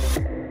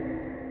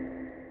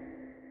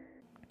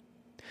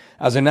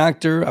 As an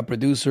actor, a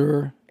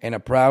producer, and a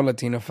proud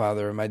Latino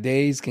father, my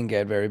days can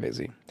get very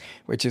busy,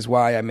 which is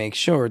why I make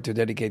sure to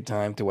dedicate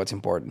time to what's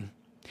important,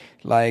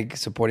 like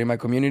supporting my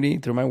community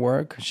through my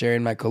work,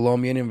 sharing my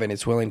Colombian and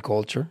Venezuelan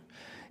culture,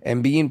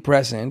 and being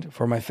present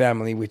for my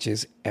family, which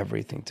is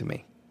everything to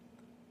me.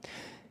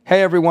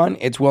 Hey everyone,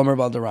 it's Wilmer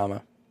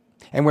Valderrama,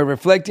 and we're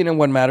reflecting on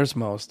what matters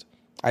most.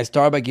 I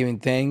start by giving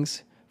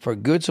thanks for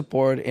good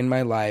support in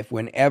my life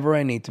whenever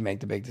I need to make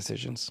the big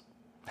decisions.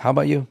 How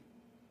about you?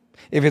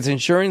 If it's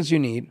insurance you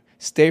need,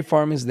 State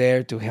Farm is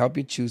there to help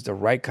you choose the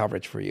right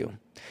coverage for you.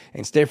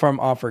 And State Farm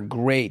offers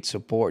great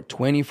support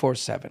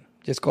 24/7.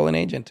 Just call an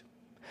agent.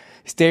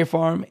 State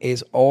Farm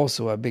is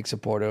also a big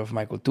supporter of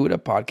my Cultura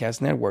podcast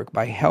network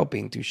by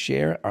helping to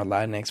share our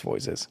Latinx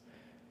voices.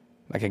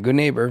 Like a good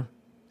neighbor,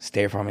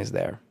 State Farm is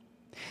there.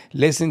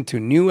 Listen to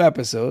new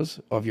episodes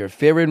of your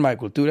favorite My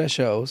Cultura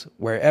shows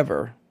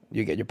wherever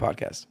you get your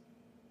podcasts.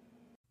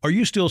 Are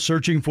you still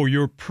searching for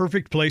your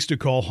perfect place to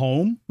call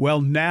home?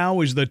 Well, now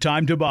is the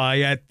time to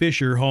buy at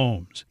Fisher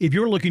Homes. If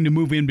you're looking to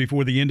move in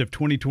before the end of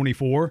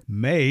 2024,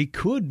 May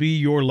could be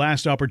your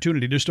last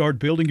opportunity to start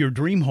building your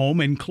dream home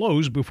and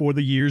close before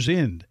the year's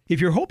end. If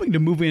you're hoping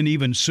to move in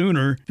even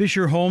sooner,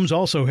 Fisher Homes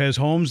also has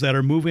homes that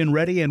are move-in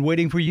ready and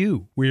waiting for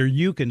you, where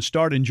you can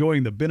start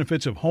enjoying the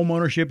benefits of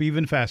homeownership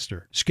even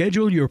faster.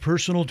 Schedule your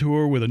personal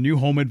tour with a new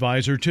home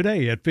advisor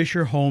today at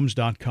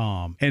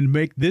FisherHomes.com and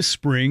make this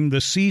spring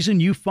the season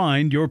you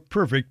find your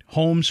perfect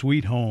home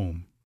sweet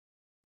home.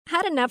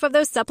 Had enough of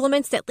those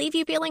supplements that leave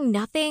you feeling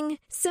nothing?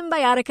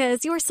 Symbiotica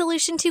is your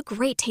solution to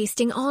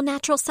great-tasting,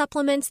 all-natural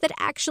supplements that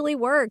actually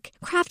work.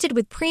 Crafted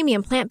with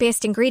premium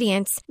plant-based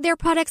ingredients, their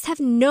products have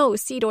no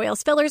seed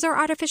oils, fillers, or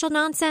artificial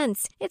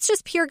nonsense. It's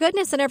just pure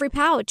goodness in every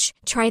pouch.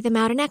 Try them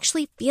out and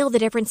actually feel the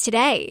difference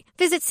today.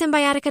 Visit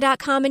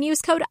Symbiotica.com and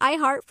use code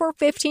IHEART for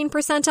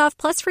 15% off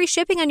plus free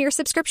shipping on your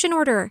subscription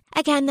order.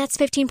 Again, that's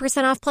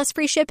 15% off plus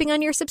free shipping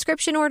on your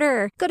subscription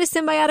order. Go to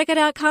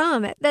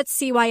Symbiotica.com. That's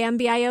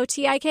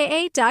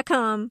CYMBIOTIKA.com.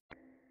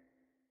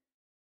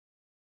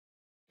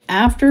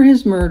 After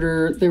his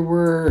murder, there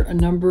were a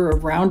number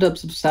of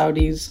roundups of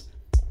Saudis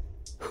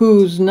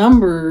whose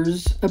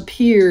numbers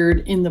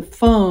appeared in the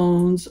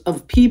phones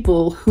of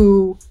people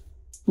who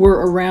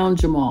were around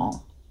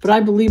Jamal. But I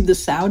believe the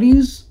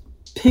Saudis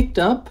picked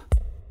up,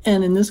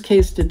 and in this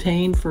case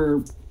detained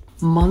for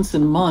months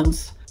and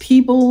months,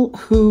 people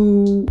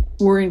who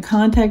were in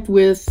contact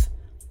with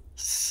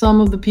some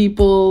of the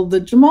people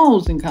that Jamal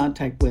was in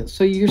contact with.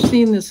 So you're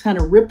seeing this kind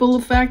of ripple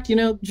effect, you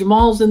know,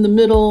 Jamal's in the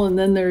middle, and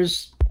then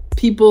there's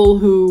people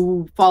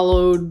who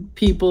followed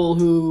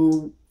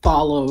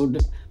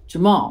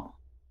Jamal.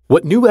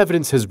 What new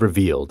evidence has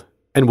revealed,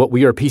 and what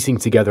we are piecing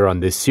together on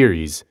this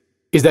series,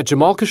 is that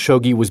Jamal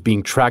Khashoggi was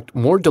being tracked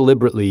more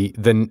deliberately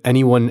than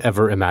anyone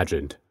ever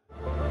imagined.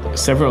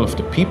 Several of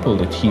the people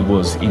that he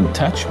was in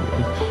touch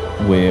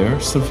with were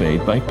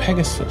surveyed by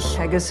Pegasus.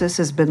 Pegasus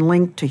has been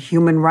linked to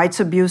human rights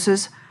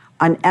abuses,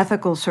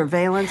 unethical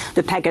surveillance.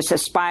 The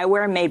Pegasus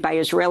spyware made by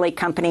Israeli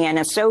company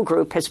NSO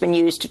Group has been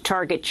used to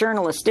target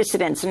journalists,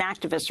 dissidents, and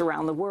activists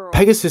around the world.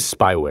 Pegasus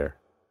spyware.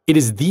 It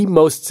is the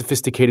most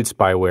sophisticated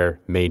spyware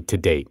made to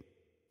date.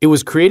 It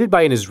was created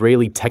by an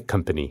Israeli tech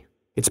company.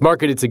 It's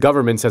marketed to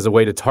governments as a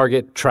way to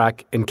target,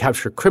 track, and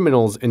capture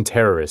criminals and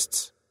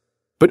terrorists.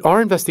 But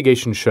our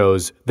investigation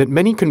shows that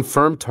many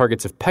confirmed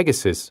targets of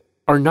Pegasus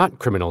are not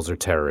criminals or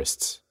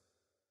terrorists.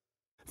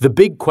 The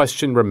big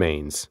question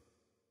remains,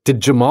 did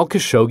Jamal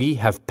Khashoggi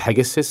have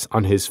Pegasus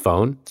on his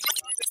phone?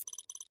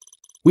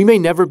 We may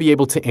never be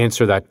able to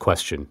answer that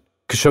question.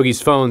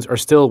 Khashoggi's phones are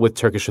still with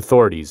Turkish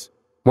authorities,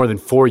 more than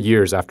 4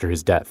 years after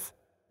his death.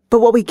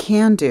 But what we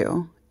can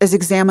do is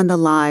examine the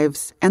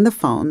lives and the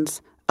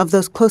phones of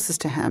those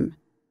closest to him.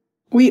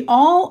 We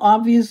all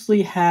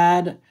obviously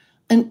had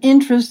an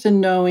interest in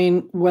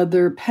knowing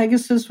whether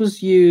Pegasus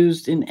was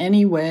used in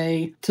any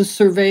way to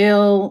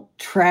surveil,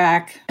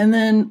 track, and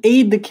then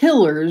aid the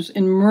killers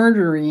in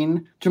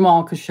murdering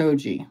Jamal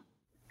Khashoggi.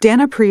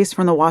 Dana Priest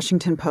from The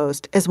Washington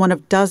Post is one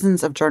of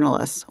dozens of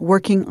journalists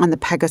working on the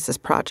Pegasus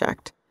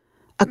Project,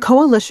 a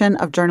coalition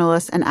of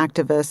journalists and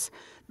activists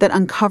that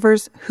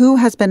uncovers who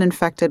has been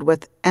infected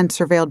with and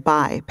surveilled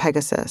by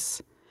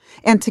Pegasus.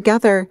 And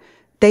together,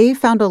 they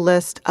found a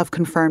list of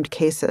confirmed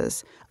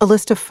cases, a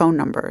list of phone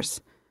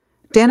numbers.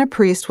 Dana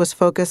Priest was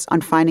focused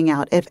on finding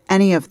out if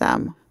any of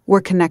them were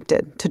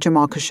connected to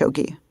Jamal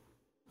Khashoggi.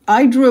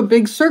 I drew a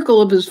big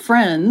circle of his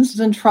friends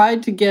and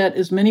tried to get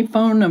as many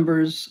phone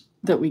numbers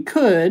that we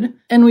could,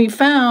 and we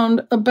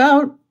found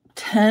about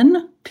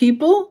 10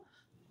 people.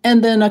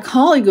 And then a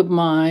colleague of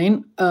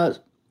mine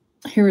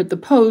here at the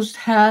Post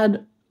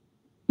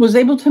was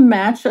able to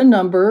match a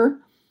number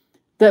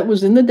that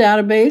was in the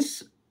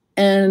database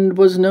and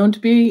was known to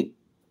be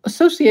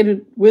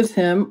associated with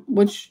him,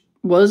 which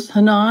was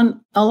Hanan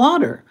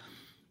Al-Atar.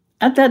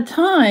 At that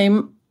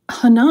time,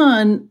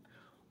 Hanan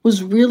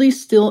was really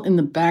still in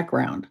the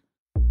background.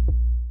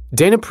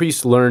 Dana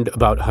Priest learned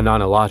about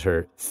Hanan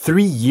Al-Atar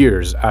 3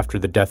 years after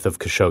the death of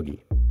Khashoggi.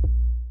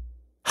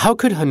 How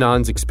could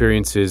Hanan's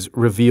experiences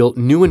reveal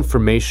new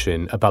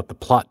information about the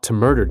plot to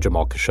murder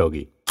Jamal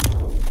Khashoggi?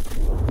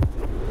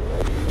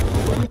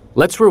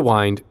 Let's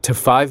rewind to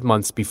 5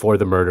 months before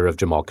the murder of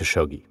Jamal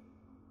Khashoggi.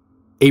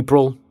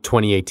 April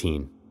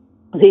 2018.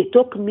 They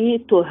took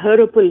me to a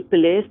horrible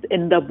place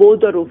in the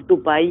border of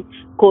Dubai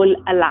called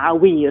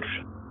Al-Awir.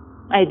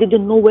 I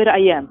didn't know where I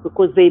am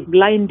because they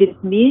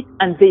blinded me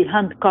and they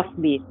handcuffed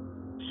me.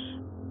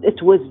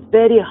 It was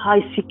very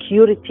high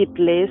security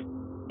place.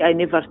 I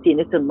never seen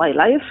it in my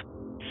life.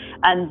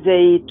 And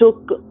they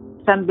took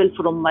sample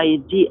from my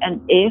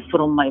DNA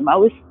from my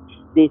mouth.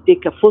 They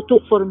take a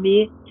photo for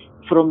me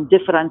from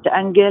different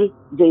angle.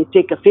 They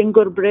take a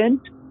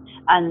fingerprint.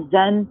 And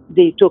then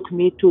they took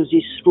me to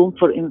this room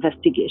for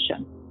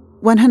investigation.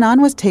 When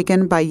Hanan was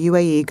taken by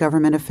UAE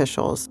government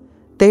officials,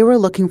 they were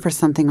looking for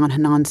something on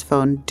Hanan's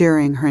phone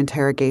during her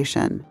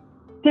interrogation.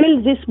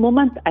 Till this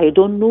moment, I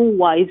don't know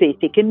why they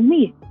taken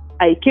me.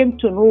 I came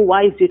to know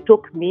why they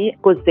took me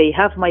because they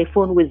have my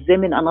phone with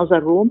them in another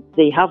room.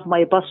 They have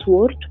my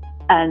password.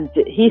 And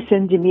he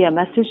sent me a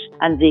message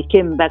and they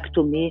came back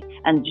to me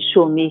and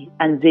showed me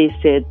and they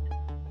said,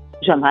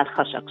 Jamal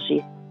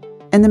Khashoggi.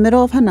 In the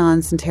middle of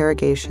Hanan's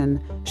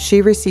interrogation,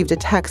 she received a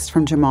text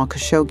from Jamal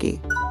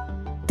Khashoggi.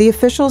 The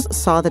officials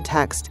saw the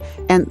text,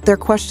 and their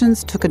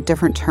questions took a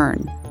different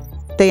turn.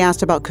 They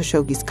asked about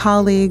Khashoggi's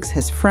colleagues,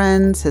 his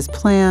friends, his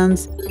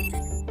plans.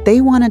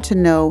 They wanted to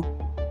know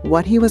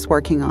what he was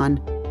working on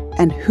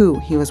and who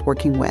he was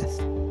working with.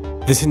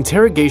 This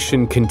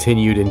interrogation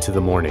continued into the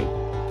morning.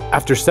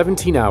 After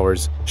 17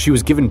 hours, she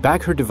was given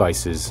back her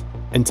devices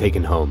and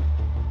taken home.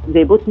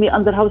 They put me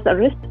under house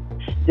arrest.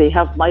 They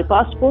have my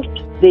passport.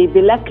 They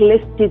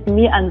blacklisted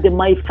me and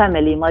my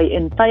family. My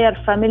entire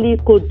family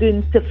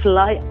couldn't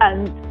fly.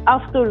 And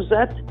after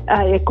that,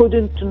 I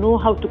couldn't know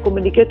how to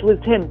communicate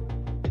with him.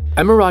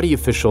 Emirati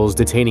officials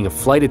detaining a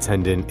flight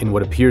attendant in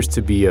what appears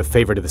to be a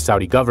favor to the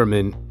Saudi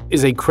government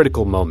is a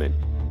critical moment.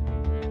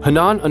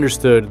 Hanan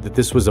understood that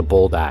this was a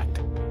bold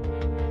act,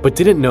 but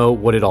didn't know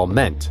what it all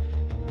meant,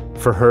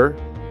 for her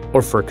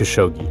or for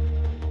Khashoggi.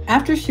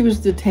 After she was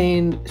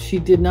detained, she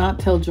did not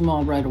tell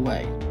Jamal right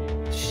away.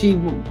 She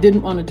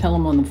didn't want to tell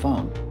him on the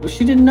phone.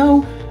 She didn't know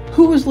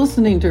who was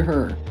listening to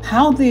her,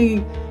 how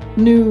they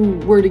knew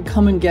where to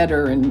come and get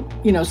her. And,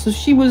 so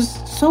she was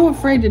so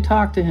afraid to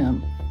talk to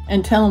him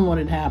and tell him what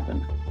had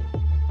happened.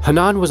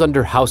 Hanan was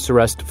under house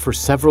arrest for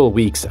several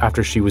weeks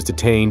after she was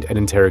detained and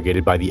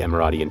interrogated by the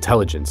Emirati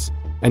intelligence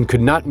and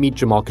could not meet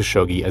Jamal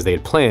Khashoggi as they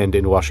had planned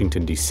in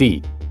Washington,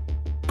 D.C.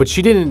 But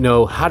she didn't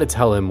know how to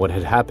tell him what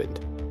had happened.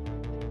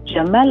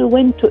 Jamal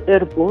went to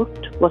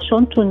airport,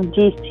 Washington,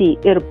 D.C.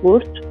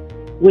 airport,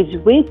 was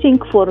waiting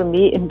for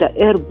me in the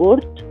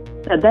airport.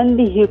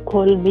 Suddenly he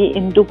called me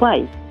in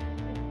Dubai.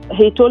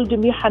 He told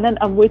me, Hanan,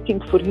 I'm waiting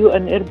for you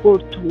in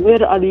airport.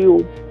 Where are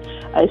you?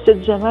 I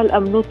said, Jamal,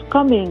 I'm not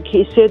coming.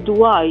 He said,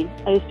 why?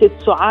 I said,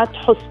 Su'ad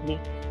Hosni.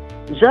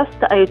 Just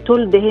I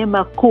told him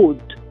a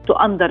code to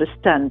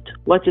understand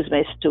what is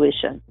my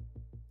situation.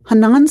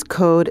 Hanan's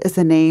code is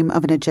the name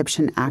of an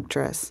Egyptian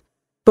actress.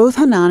 Both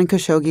Hanan and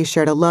Khashoggi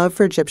shared a love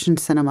for Egyptian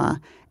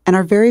cinema and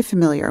are very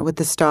familiar with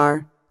the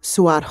star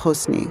Su'ad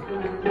Hosni.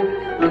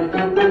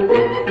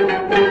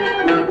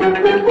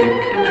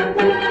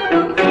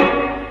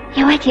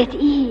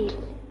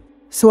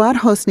 Su'ad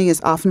Hosni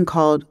is often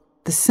called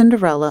the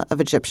Cinderella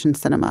of Egyptian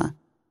cinema.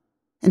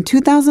 In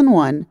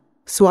 2001,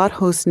 Suad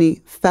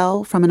Hosni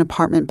fell from an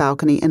apartment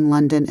balcony in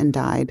London and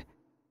died.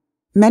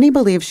 Many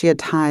believe she had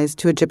ties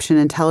to Egyptian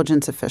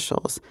intelligence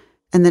officials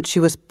and that she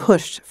was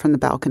pushed from the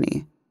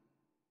balcony.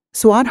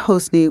 Suad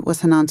Hosni was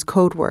Hanan's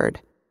code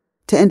word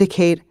to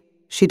indicate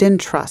she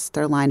didn't trust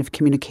their line of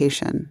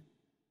communication.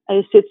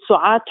 I said,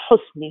 Suad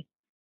Hosni.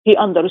 He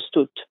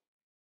understood.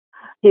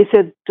 He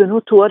said, do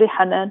not worry,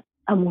 Hanan.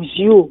 I'm with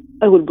you.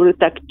 I will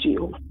protect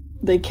you.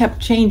 They kept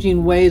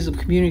changing ways of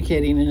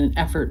communicating in an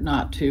effort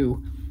not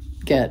to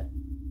get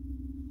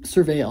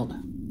surveilled.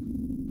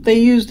 They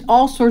used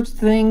all sorts of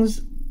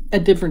things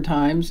at different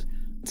times.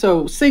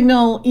 So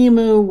Signal,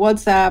 Emu,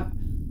 WhatsApp,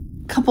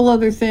 a couple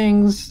other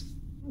things.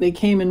 They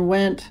came and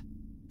went.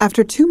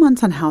 After 2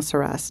 months on house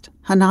arrest,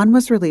 Hanan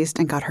was released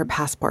and got her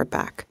passport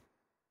back.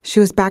 She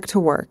was back to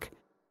work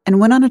and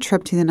went on a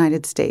trip to the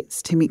United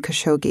States to meet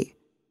Khashoggi.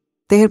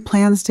 They had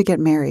plans to get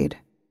married.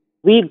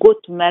 We got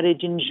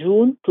married in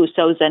June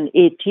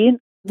 2018.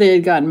 They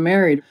had gotten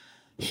married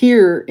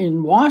here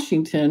in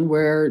Washington,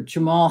 where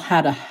Jamal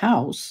had a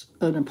house,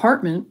 an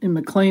apartment in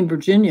McLean,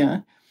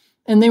 Virginia.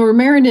 And they were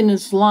married in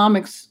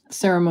Islamic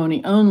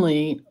ceremony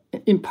only,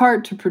 in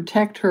part to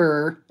protect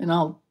her.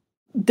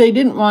 They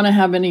didn't want to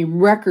have any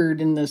record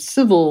in the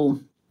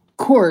civil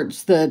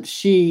courts that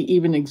she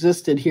even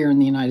existed here in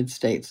the United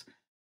States.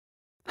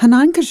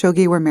 Hanan and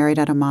Khashoggi were married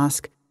at a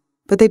mosque,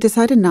 but they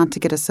decided not to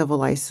get a civil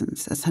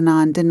license, as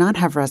Hanan did not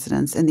have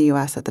residence in the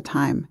U.S. at the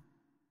time.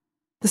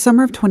 The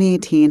summer of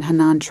 2018,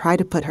 Hanan tried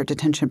to put her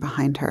detention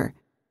behind her.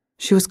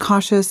 She was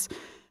cautious,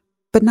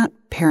 but not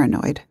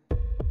paranoid.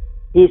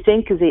 He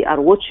thinks they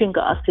are watching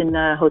us in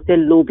a hotel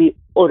lobby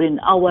or in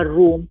our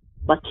room,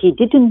 but he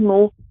didn't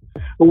know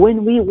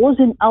when we was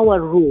in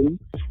our room,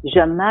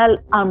 Jamal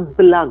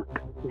unplugged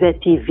the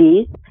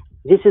TV.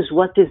 This is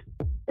what is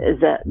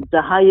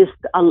the highest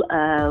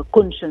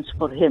conscience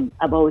for him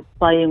about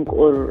buying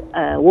or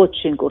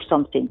watching or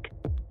something.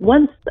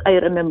 Once I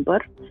remember,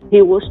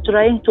 he was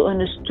trying to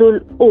install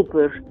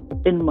Uber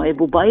in my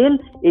mobile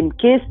in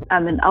case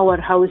I'm in our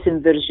house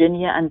in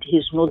Virginia and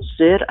he's not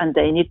there and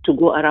I need to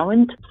go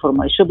around for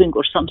my shopping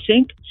or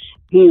something.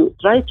 He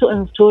tried to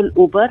install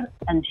Uber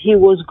and he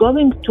was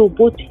going to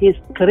put his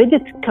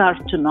credit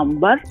card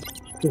number.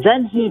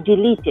 Then he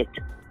deleted.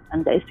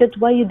 And I said,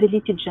 why you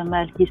deleted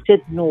Jamal? He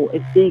said, no,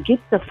 if they get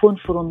the phone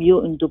from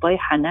you in Dubai,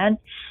 Hanan,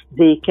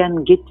 they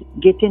can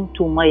get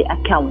into my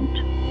account.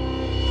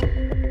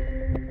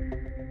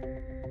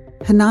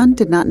 Hanan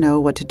did not know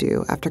what to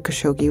do after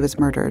Khashoggi was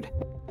murdered.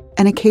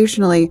 And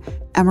occasionally,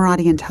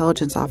 Emirati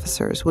intelligence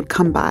officers would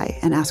come by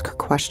and ask her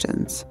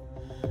questions.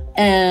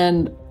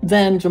 And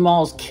then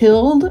Jamal's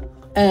killed,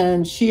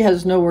 and she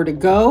has nowhere to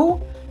go.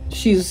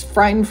 She's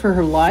frightened for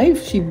her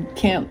life. She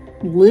can't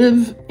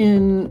live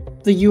in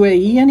the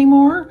UAE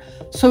anymore.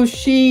 So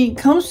she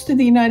comes to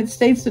the United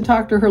States to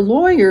talk to her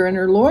lawyer, and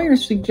her lawyer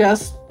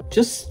suggests,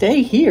 just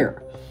stay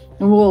here,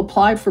 and we'll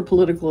apply for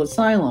political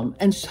asylum.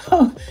 And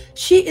so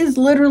she is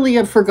literally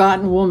a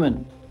forgotten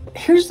woman.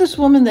 Here's this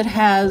woman that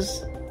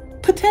has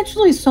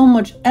potentially so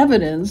much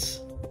evidence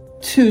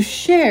to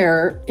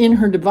share in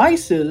her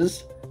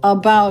devices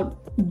about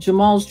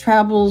Jamal's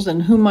travels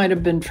and who might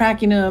have been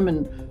tracking him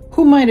and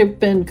who might have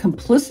been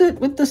complicit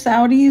with the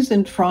Saudis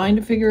in trying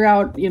to figure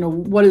out,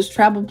 what his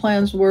travel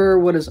plans were,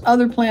 what his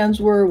other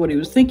plans were, what he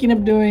was thinking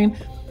of doing.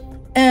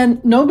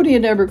 And nobody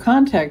had ever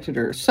contacted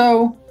her.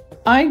 So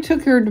I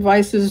took her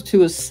devices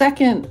to a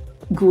second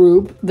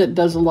group that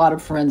does a lot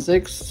of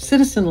forensics,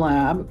 Citizen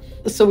Lab.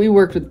 So we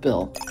worked with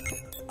Bill.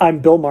 I'm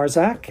Bill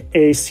Marzak,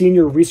 a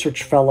senior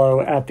research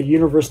fellow at the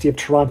University of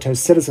Toronto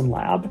Citizen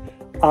Lab.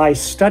 I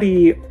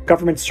study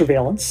government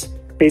surveillance,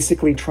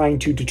 basically trying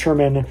to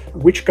determine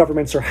which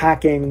governments are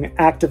hacking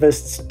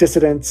activists,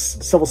 dissidents,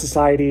 civil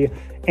society,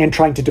 and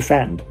trying to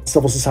defend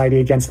civil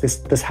society against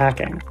this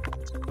hacking.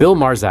 Bill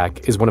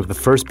Marzak is one of the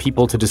first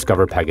people to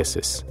discover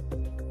Pegasus.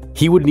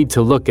 He would need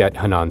to look at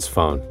Hanan's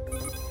phone.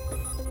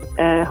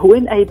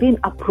 When I been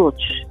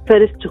approached,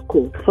 first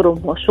call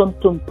from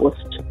Washington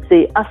Post,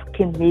 they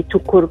asking me to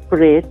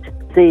cooperate.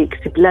 They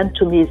explained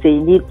to me they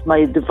need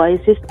my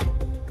devices.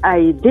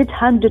 I did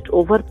hand it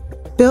over.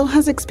 Bill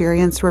has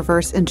experienced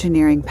reverse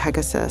engineering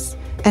Pegasus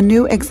and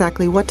knew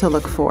exactly what to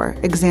look for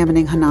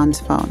examining Hanan's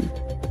phone.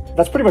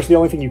 That's pretty much the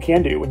only thing you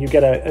can do when you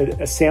get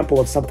a sample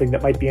of something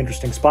that might be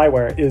interesting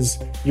spyware is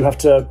you have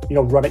to,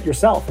 run it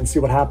yourself and see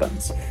what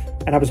happens.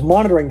 And I was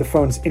monitoring the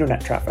phone's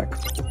internet traffic.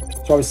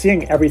 So I was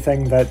seeing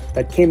everything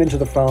that came into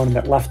the phone and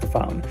that left the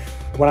phone.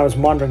 When I was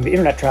monitoring the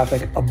internet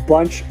traffic, a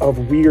bunch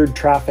of weird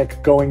traffic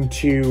going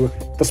to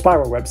the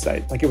spyware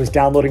website. Like it was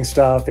downloading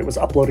stuff, it was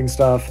uploading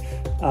stuff.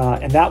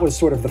 And that was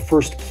sort of the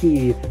first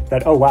key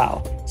that, oh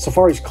wow,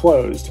 Safari's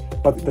closed,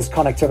 but this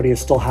connectivity is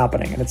still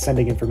happening and it's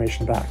sending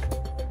information back.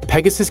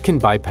 Pegasus can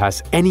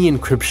bypass any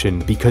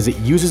encryption because it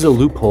uses a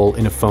loophole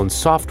in a phone's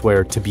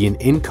software to be an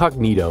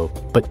incognito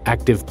but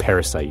active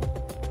parasite.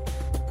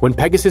 When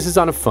Pegasus is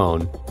on a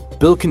phone,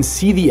 Bill can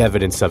see the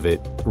evidence of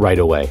it right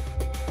away.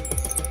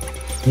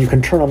 You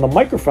can turn on the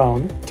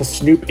microphone to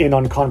snoop in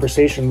on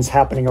conversations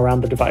happening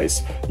around the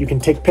device. You can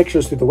take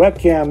pictures through the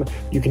webcam,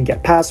 you can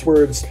get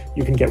passwords,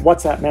 you can get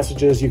WhatsApp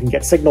messages, you can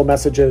get Signal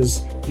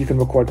messages, you can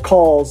record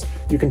calls,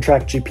 you can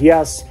track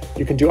GPS,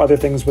 you can do other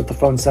things with the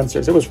phone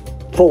sensors. It was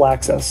full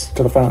access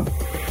to the phone.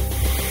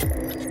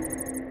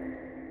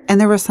 And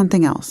there was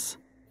something else.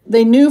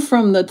 They knew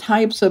from the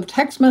types of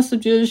text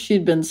messages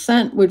she'd been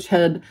sent, which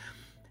had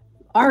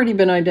already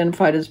been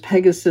identified as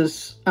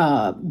Pegasus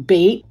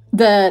bait,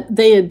 that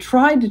they had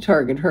tried to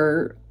target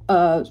her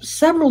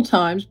several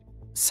times.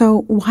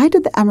 So why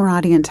did the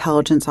Emirati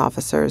intelligence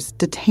officers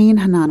detain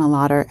Hanan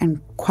Al-Ladar and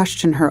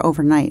question her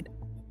overnight?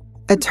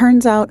 It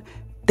turns out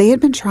they had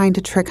been trying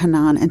to trick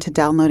Hanan into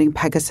downloading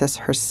Pegasus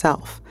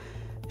herself.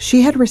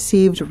 She had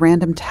received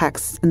random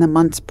texts in the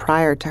months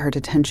prior to her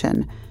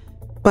detention,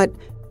 but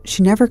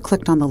she never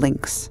clicked on the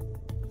links.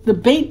 The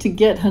bait to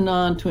get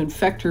Hanan to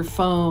infect her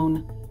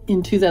phone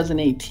in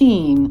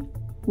 2018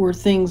 were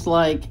things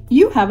like,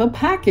 you have a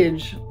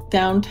package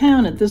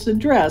downtown at this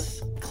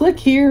address. Click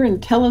here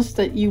and tell us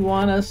that you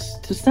want us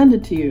to send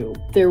it to you.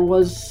 There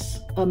was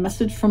a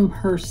message from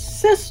her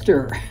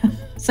sister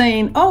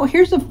saying, oh,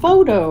 here's a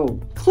photo.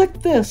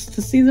 Click this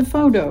to see the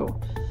photo.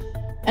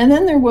 And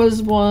then there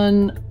was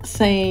one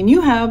saying,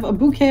 you have a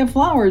bouquet of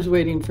flowers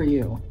waiting for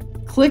you.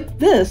 Click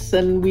this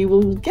and we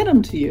will get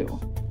them to you.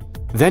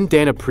 Then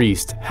Dana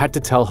Priest had to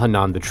tell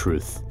Hanan the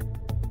truth,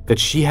 that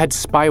she had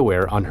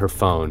spyware on her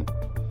phone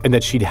and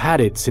that she'd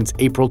had it since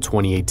April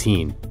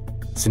 2018,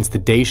 since the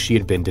day she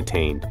had been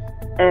detained.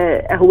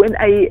 When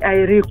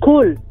I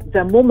recall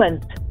the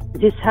moment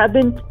this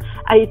happened,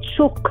 I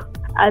shook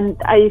and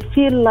I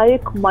feel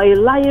like my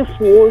life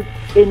was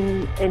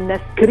in a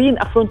screen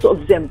in front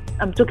of them.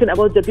 I'm talking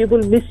about the people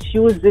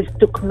misuse this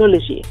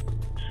technology,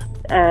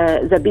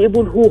 the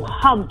people who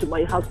harmed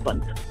my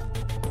husband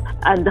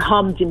and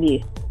harmed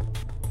me.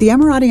 The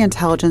Emirati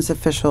intelligence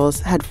officials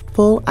had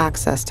full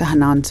access to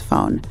Hanan's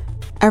phone,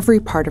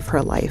 every part of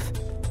her life,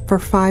 for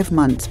 5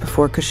 months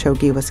before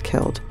Khashoggi was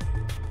killed.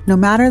 No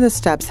matter the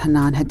steps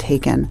Hanan had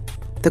taken,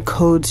 the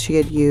codes she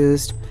had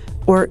used,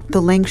 or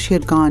the lengths she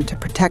had gone to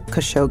protect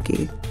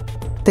Khashoggi,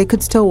 they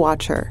could still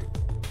watch her.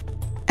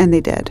 And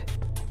they did.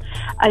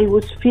 I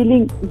was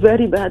feeling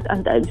very bad,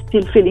 and I'm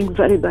still feeling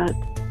very bad.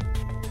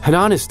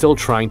 Hanan is still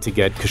trying to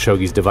get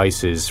Khashoggi's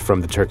devices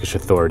from the Turkish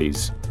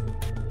authorities.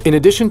 In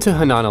addition to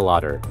Hanan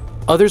Al-Ladar,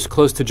 others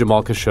close to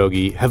Jamal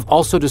Khashoggi have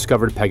also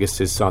discovered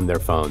Pegasus on their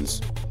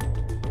phones.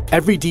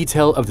 Every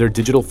detail of their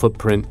digital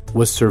footprint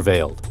was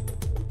surveilled,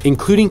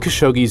 including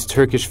Khashoggi's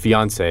Turkish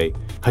fiancée,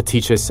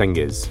 Hatice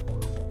Cengiz.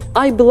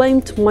 I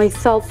blamed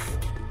myself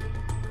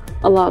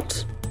a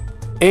lot.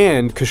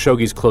 And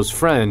Khashoggi's close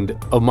friend,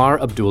 Omar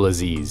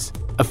Abdulaziz,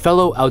 a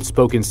fellow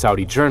outspoken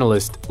Saudi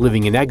journalist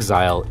living in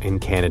exile in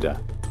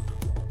Canada.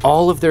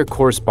 All of their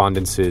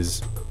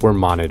correspondences were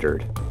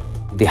monitored.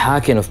 The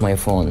hacking of my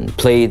phone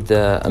played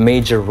a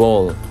major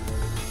role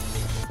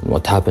in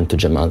what happened to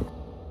Jamal.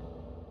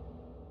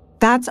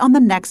 That's on the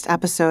next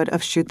episode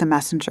of Shoot the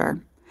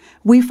Messenger.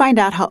 We find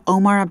out how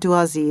Omar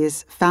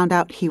Abdulaziz found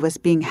out he was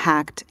being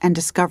hacked and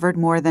discovered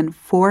more than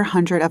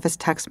 400 of his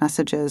text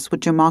messages with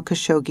Jamal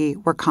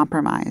Khashoggi were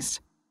compromised.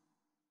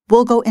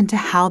 We'll go into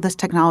how this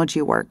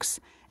technology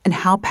works and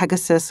how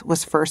Pegasus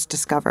was first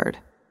discovered.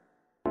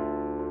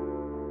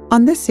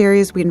 On this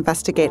series, we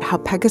investigate how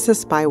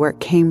Pegasus spyware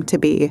came to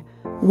be,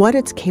 what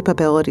its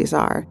capabilities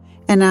are,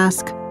 and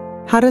ask,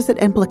 how does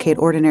it implicate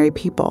ordinary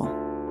people?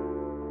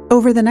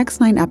 Over the next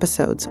 9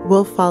 episodes,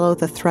 we'll follow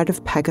the thread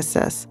of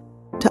Pegasus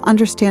to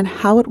understand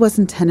how it was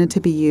intended to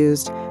be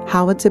used,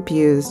 how it's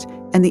abused,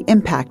 and the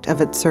impact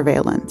of its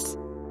surveillance.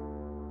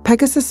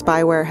 Pegasus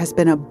spyware has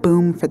been a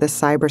boom for the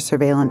cyber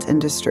surveillance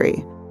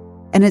industry,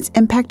 and it's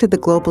impacted the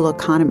global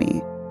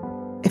economy.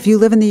 If you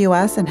live in the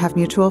US and have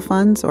mutual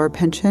funds or a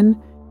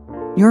pension,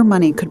 your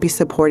money could be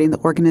supporting the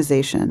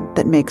organization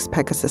that makes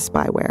Pegasus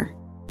spyware.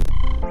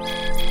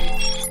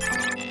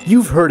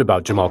 You've heard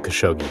about Jamal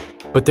Khashoggi,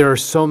 but there are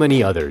so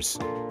many others.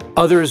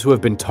 Others who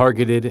have been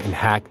targeted and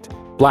hacked,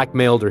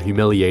 blackmailed or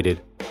humiliated,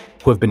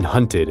 who have been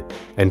hunted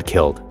and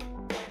killed.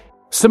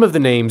 Some of the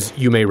names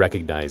you may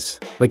recognize,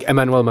 like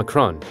Emmanuel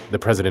Macron, the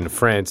president of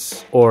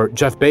France, or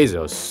Jeff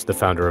Bezos, the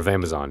founder of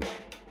Amazon.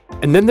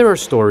 And then there are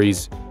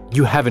stories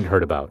you haven't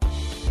heard about.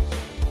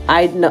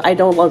 I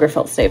no longer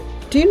felt safe.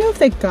 Do you know if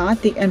they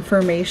got the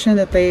information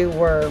that they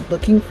were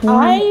looking for?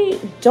 I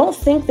don't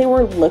think they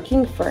were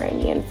looking for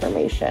any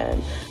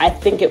information. I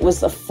think it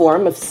was a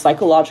form of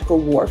psychological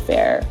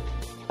warfare.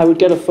 I would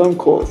get a phone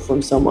call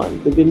from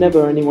someone. There'd be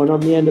never anyone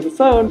on the end of the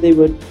phone. They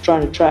were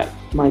trying to track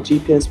my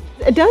GPS.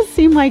 It does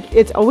seem like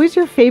it's always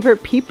your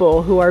favorite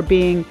people who are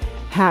being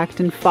hacked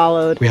and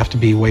followed. We have to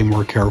be way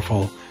more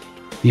careful,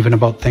 even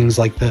about things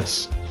like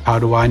this. How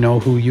do I know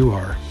who you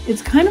are?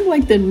 It's kind of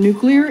like the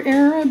nuclear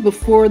era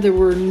before there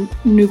were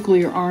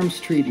nuclear arms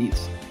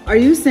treaties. Are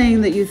you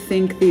saying that you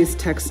think these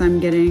texts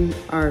I'm getting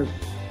are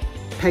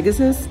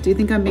Pegasus? Do you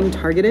think I'm being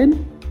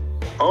targeted?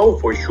 Oh,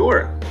 for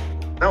sure.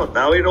 No,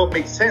 now it all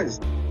makes sense.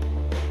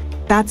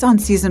 That's on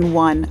season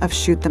 1 of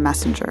Shoot the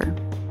Messenger.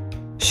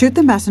 Shoot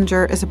the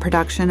Messenger is a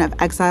production of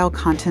Exile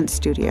Content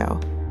Studio.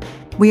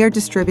 We are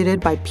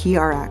distributed by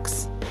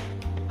PRX.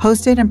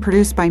 Hosted and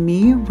produced by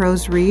me,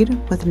 Rose Reed,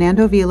 with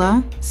Nando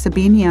Vila,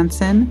 Sabine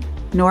Janssen,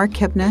 Nora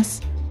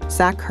Kipnis,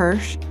 Zach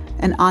Hirsch,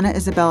 and Ana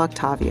Isabel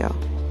Octavio.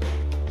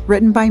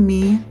 Written by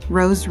me,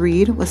 Rose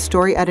Reed, with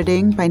story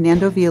editing by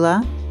Nando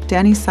Vila,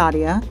 Danny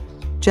Sadia,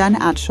 Jen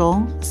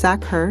Atschel,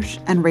 Zach Hirsch,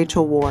 and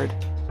Rachel Ward.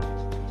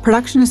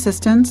 Production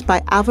assistance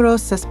by Alvaro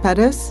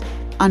Cespedes,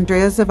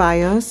 Andrea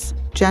Zavallos,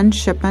 Jen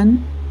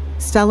Shipman,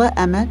 Stella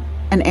Emmett,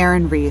 and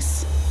Aaron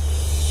Reese.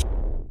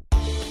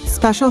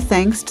 Special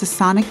thanks to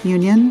Sonic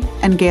Union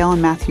and Gail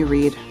and Matthew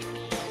Reed.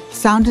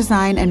 Sound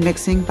design and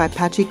mixing by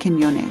Pachi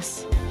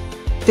Quinones.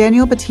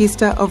 Daniel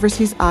Batista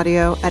oversees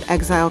audio at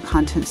Exile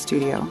Content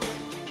Studio.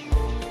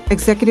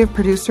 Executive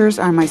producers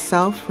are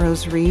myself,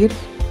 Rose Reed,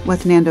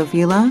 with Nando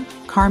Vila,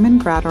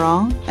 Carmen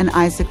Gratterall, and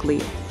Isaac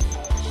Lee.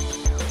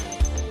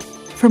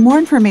 For more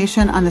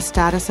information on the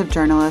status of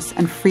journalists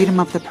and freedom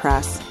of the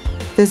press,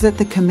 visit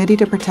the Committee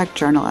to Protect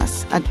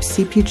Journalists at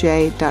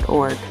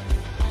cpj.org.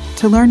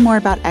 To learn more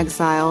about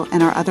Exile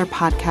and our other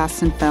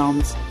podcasts and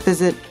films,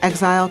 visit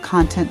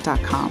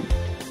exilecontent.com.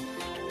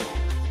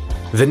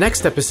 The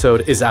next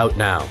episode is out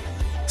now.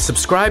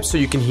 Subscribe so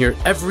you can hear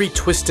every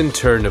twist and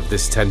turn of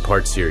this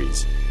 10-part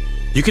series.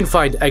 You can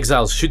find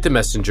Exile's Shoot the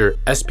Messenger,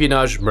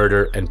 Espionage,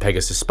 Murder, and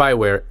Pegasus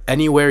Spyware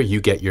anywhere you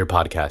get your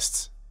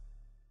podcasts.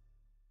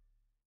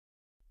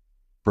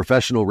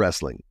 Professional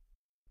wrestling,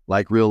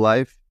 like real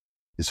life,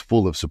 is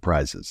full of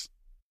surprises.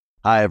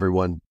 Hi,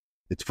 everyone.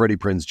 It's Freddie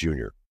Prinze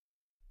Jr.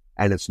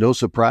 And it's no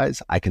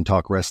surprise I can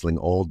talk wrestling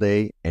all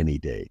day, any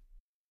day.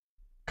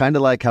 Kind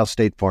of like how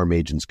State Farm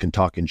agents can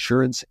talk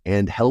insurance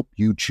and help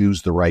you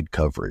choose the right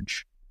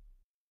coverage.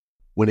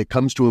 When it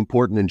comes to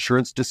important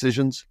insurance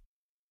decisions,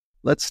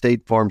 let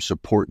State Farm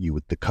support you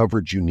with the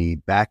coverage you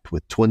need, backed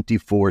with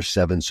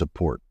 24/7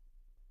 support.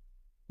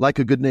 Like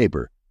a good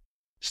neighbor,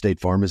 State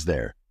Farm is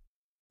there.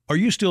 Are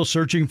you still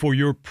searching for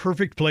your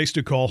perfect place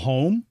to call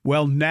home?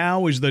 Well,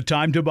 now is the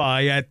time to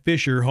buy at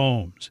Fisher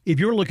Homes. If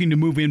you're looking to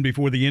move in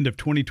before the end of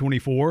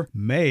 2024,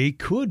 May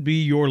could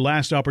be your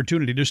last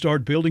opportunity to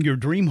start building your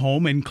dream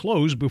home and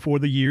close before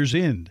the year's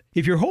end.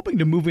 If you're hoping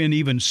to move in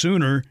even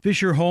sooner,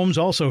 Fisher Homes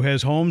also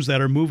has homes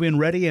that are move-in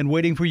ready and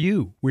waiting for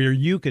you, where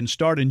you can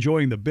start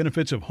enjoying the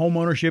benefits of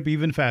homeownership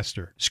even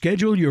faster.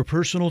 Schedule your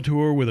personal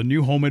tour with a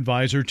new home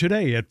advisor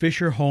today at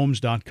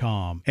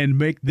FisherHomes.com and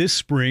make this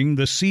spring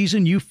the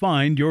season you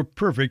find your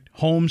perfect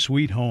home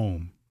sweet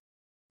home.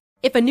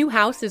 If a new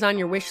house is on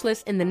your wish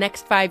list in the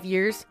next 5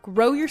 years,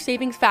 grow your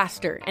savings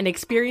faster and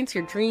experience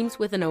your dreams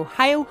with an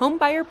Ohio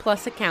Homebuyer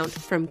Plus account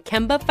from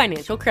Kemba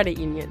Financial Credit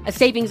Union. A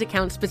savings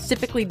account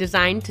specifically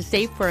designed to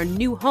save for a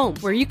new home,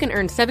 where you can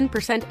earn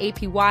 7%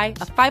 APY,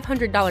 a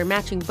 $500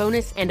 matching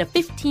bonus, and a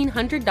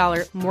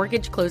 $1,500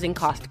 mortgage closing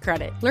cost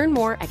credit. Learn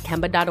more at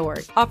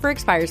Kemba.org. Offer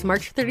expires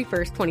March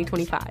 31st,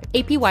 2025.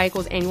 APY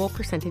equals annual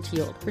percentage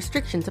yield.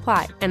 Restrictions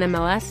apply.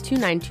 NMLS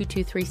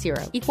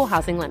 292230. Equal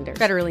housing lender.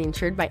 Federally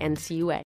insured by NCUA.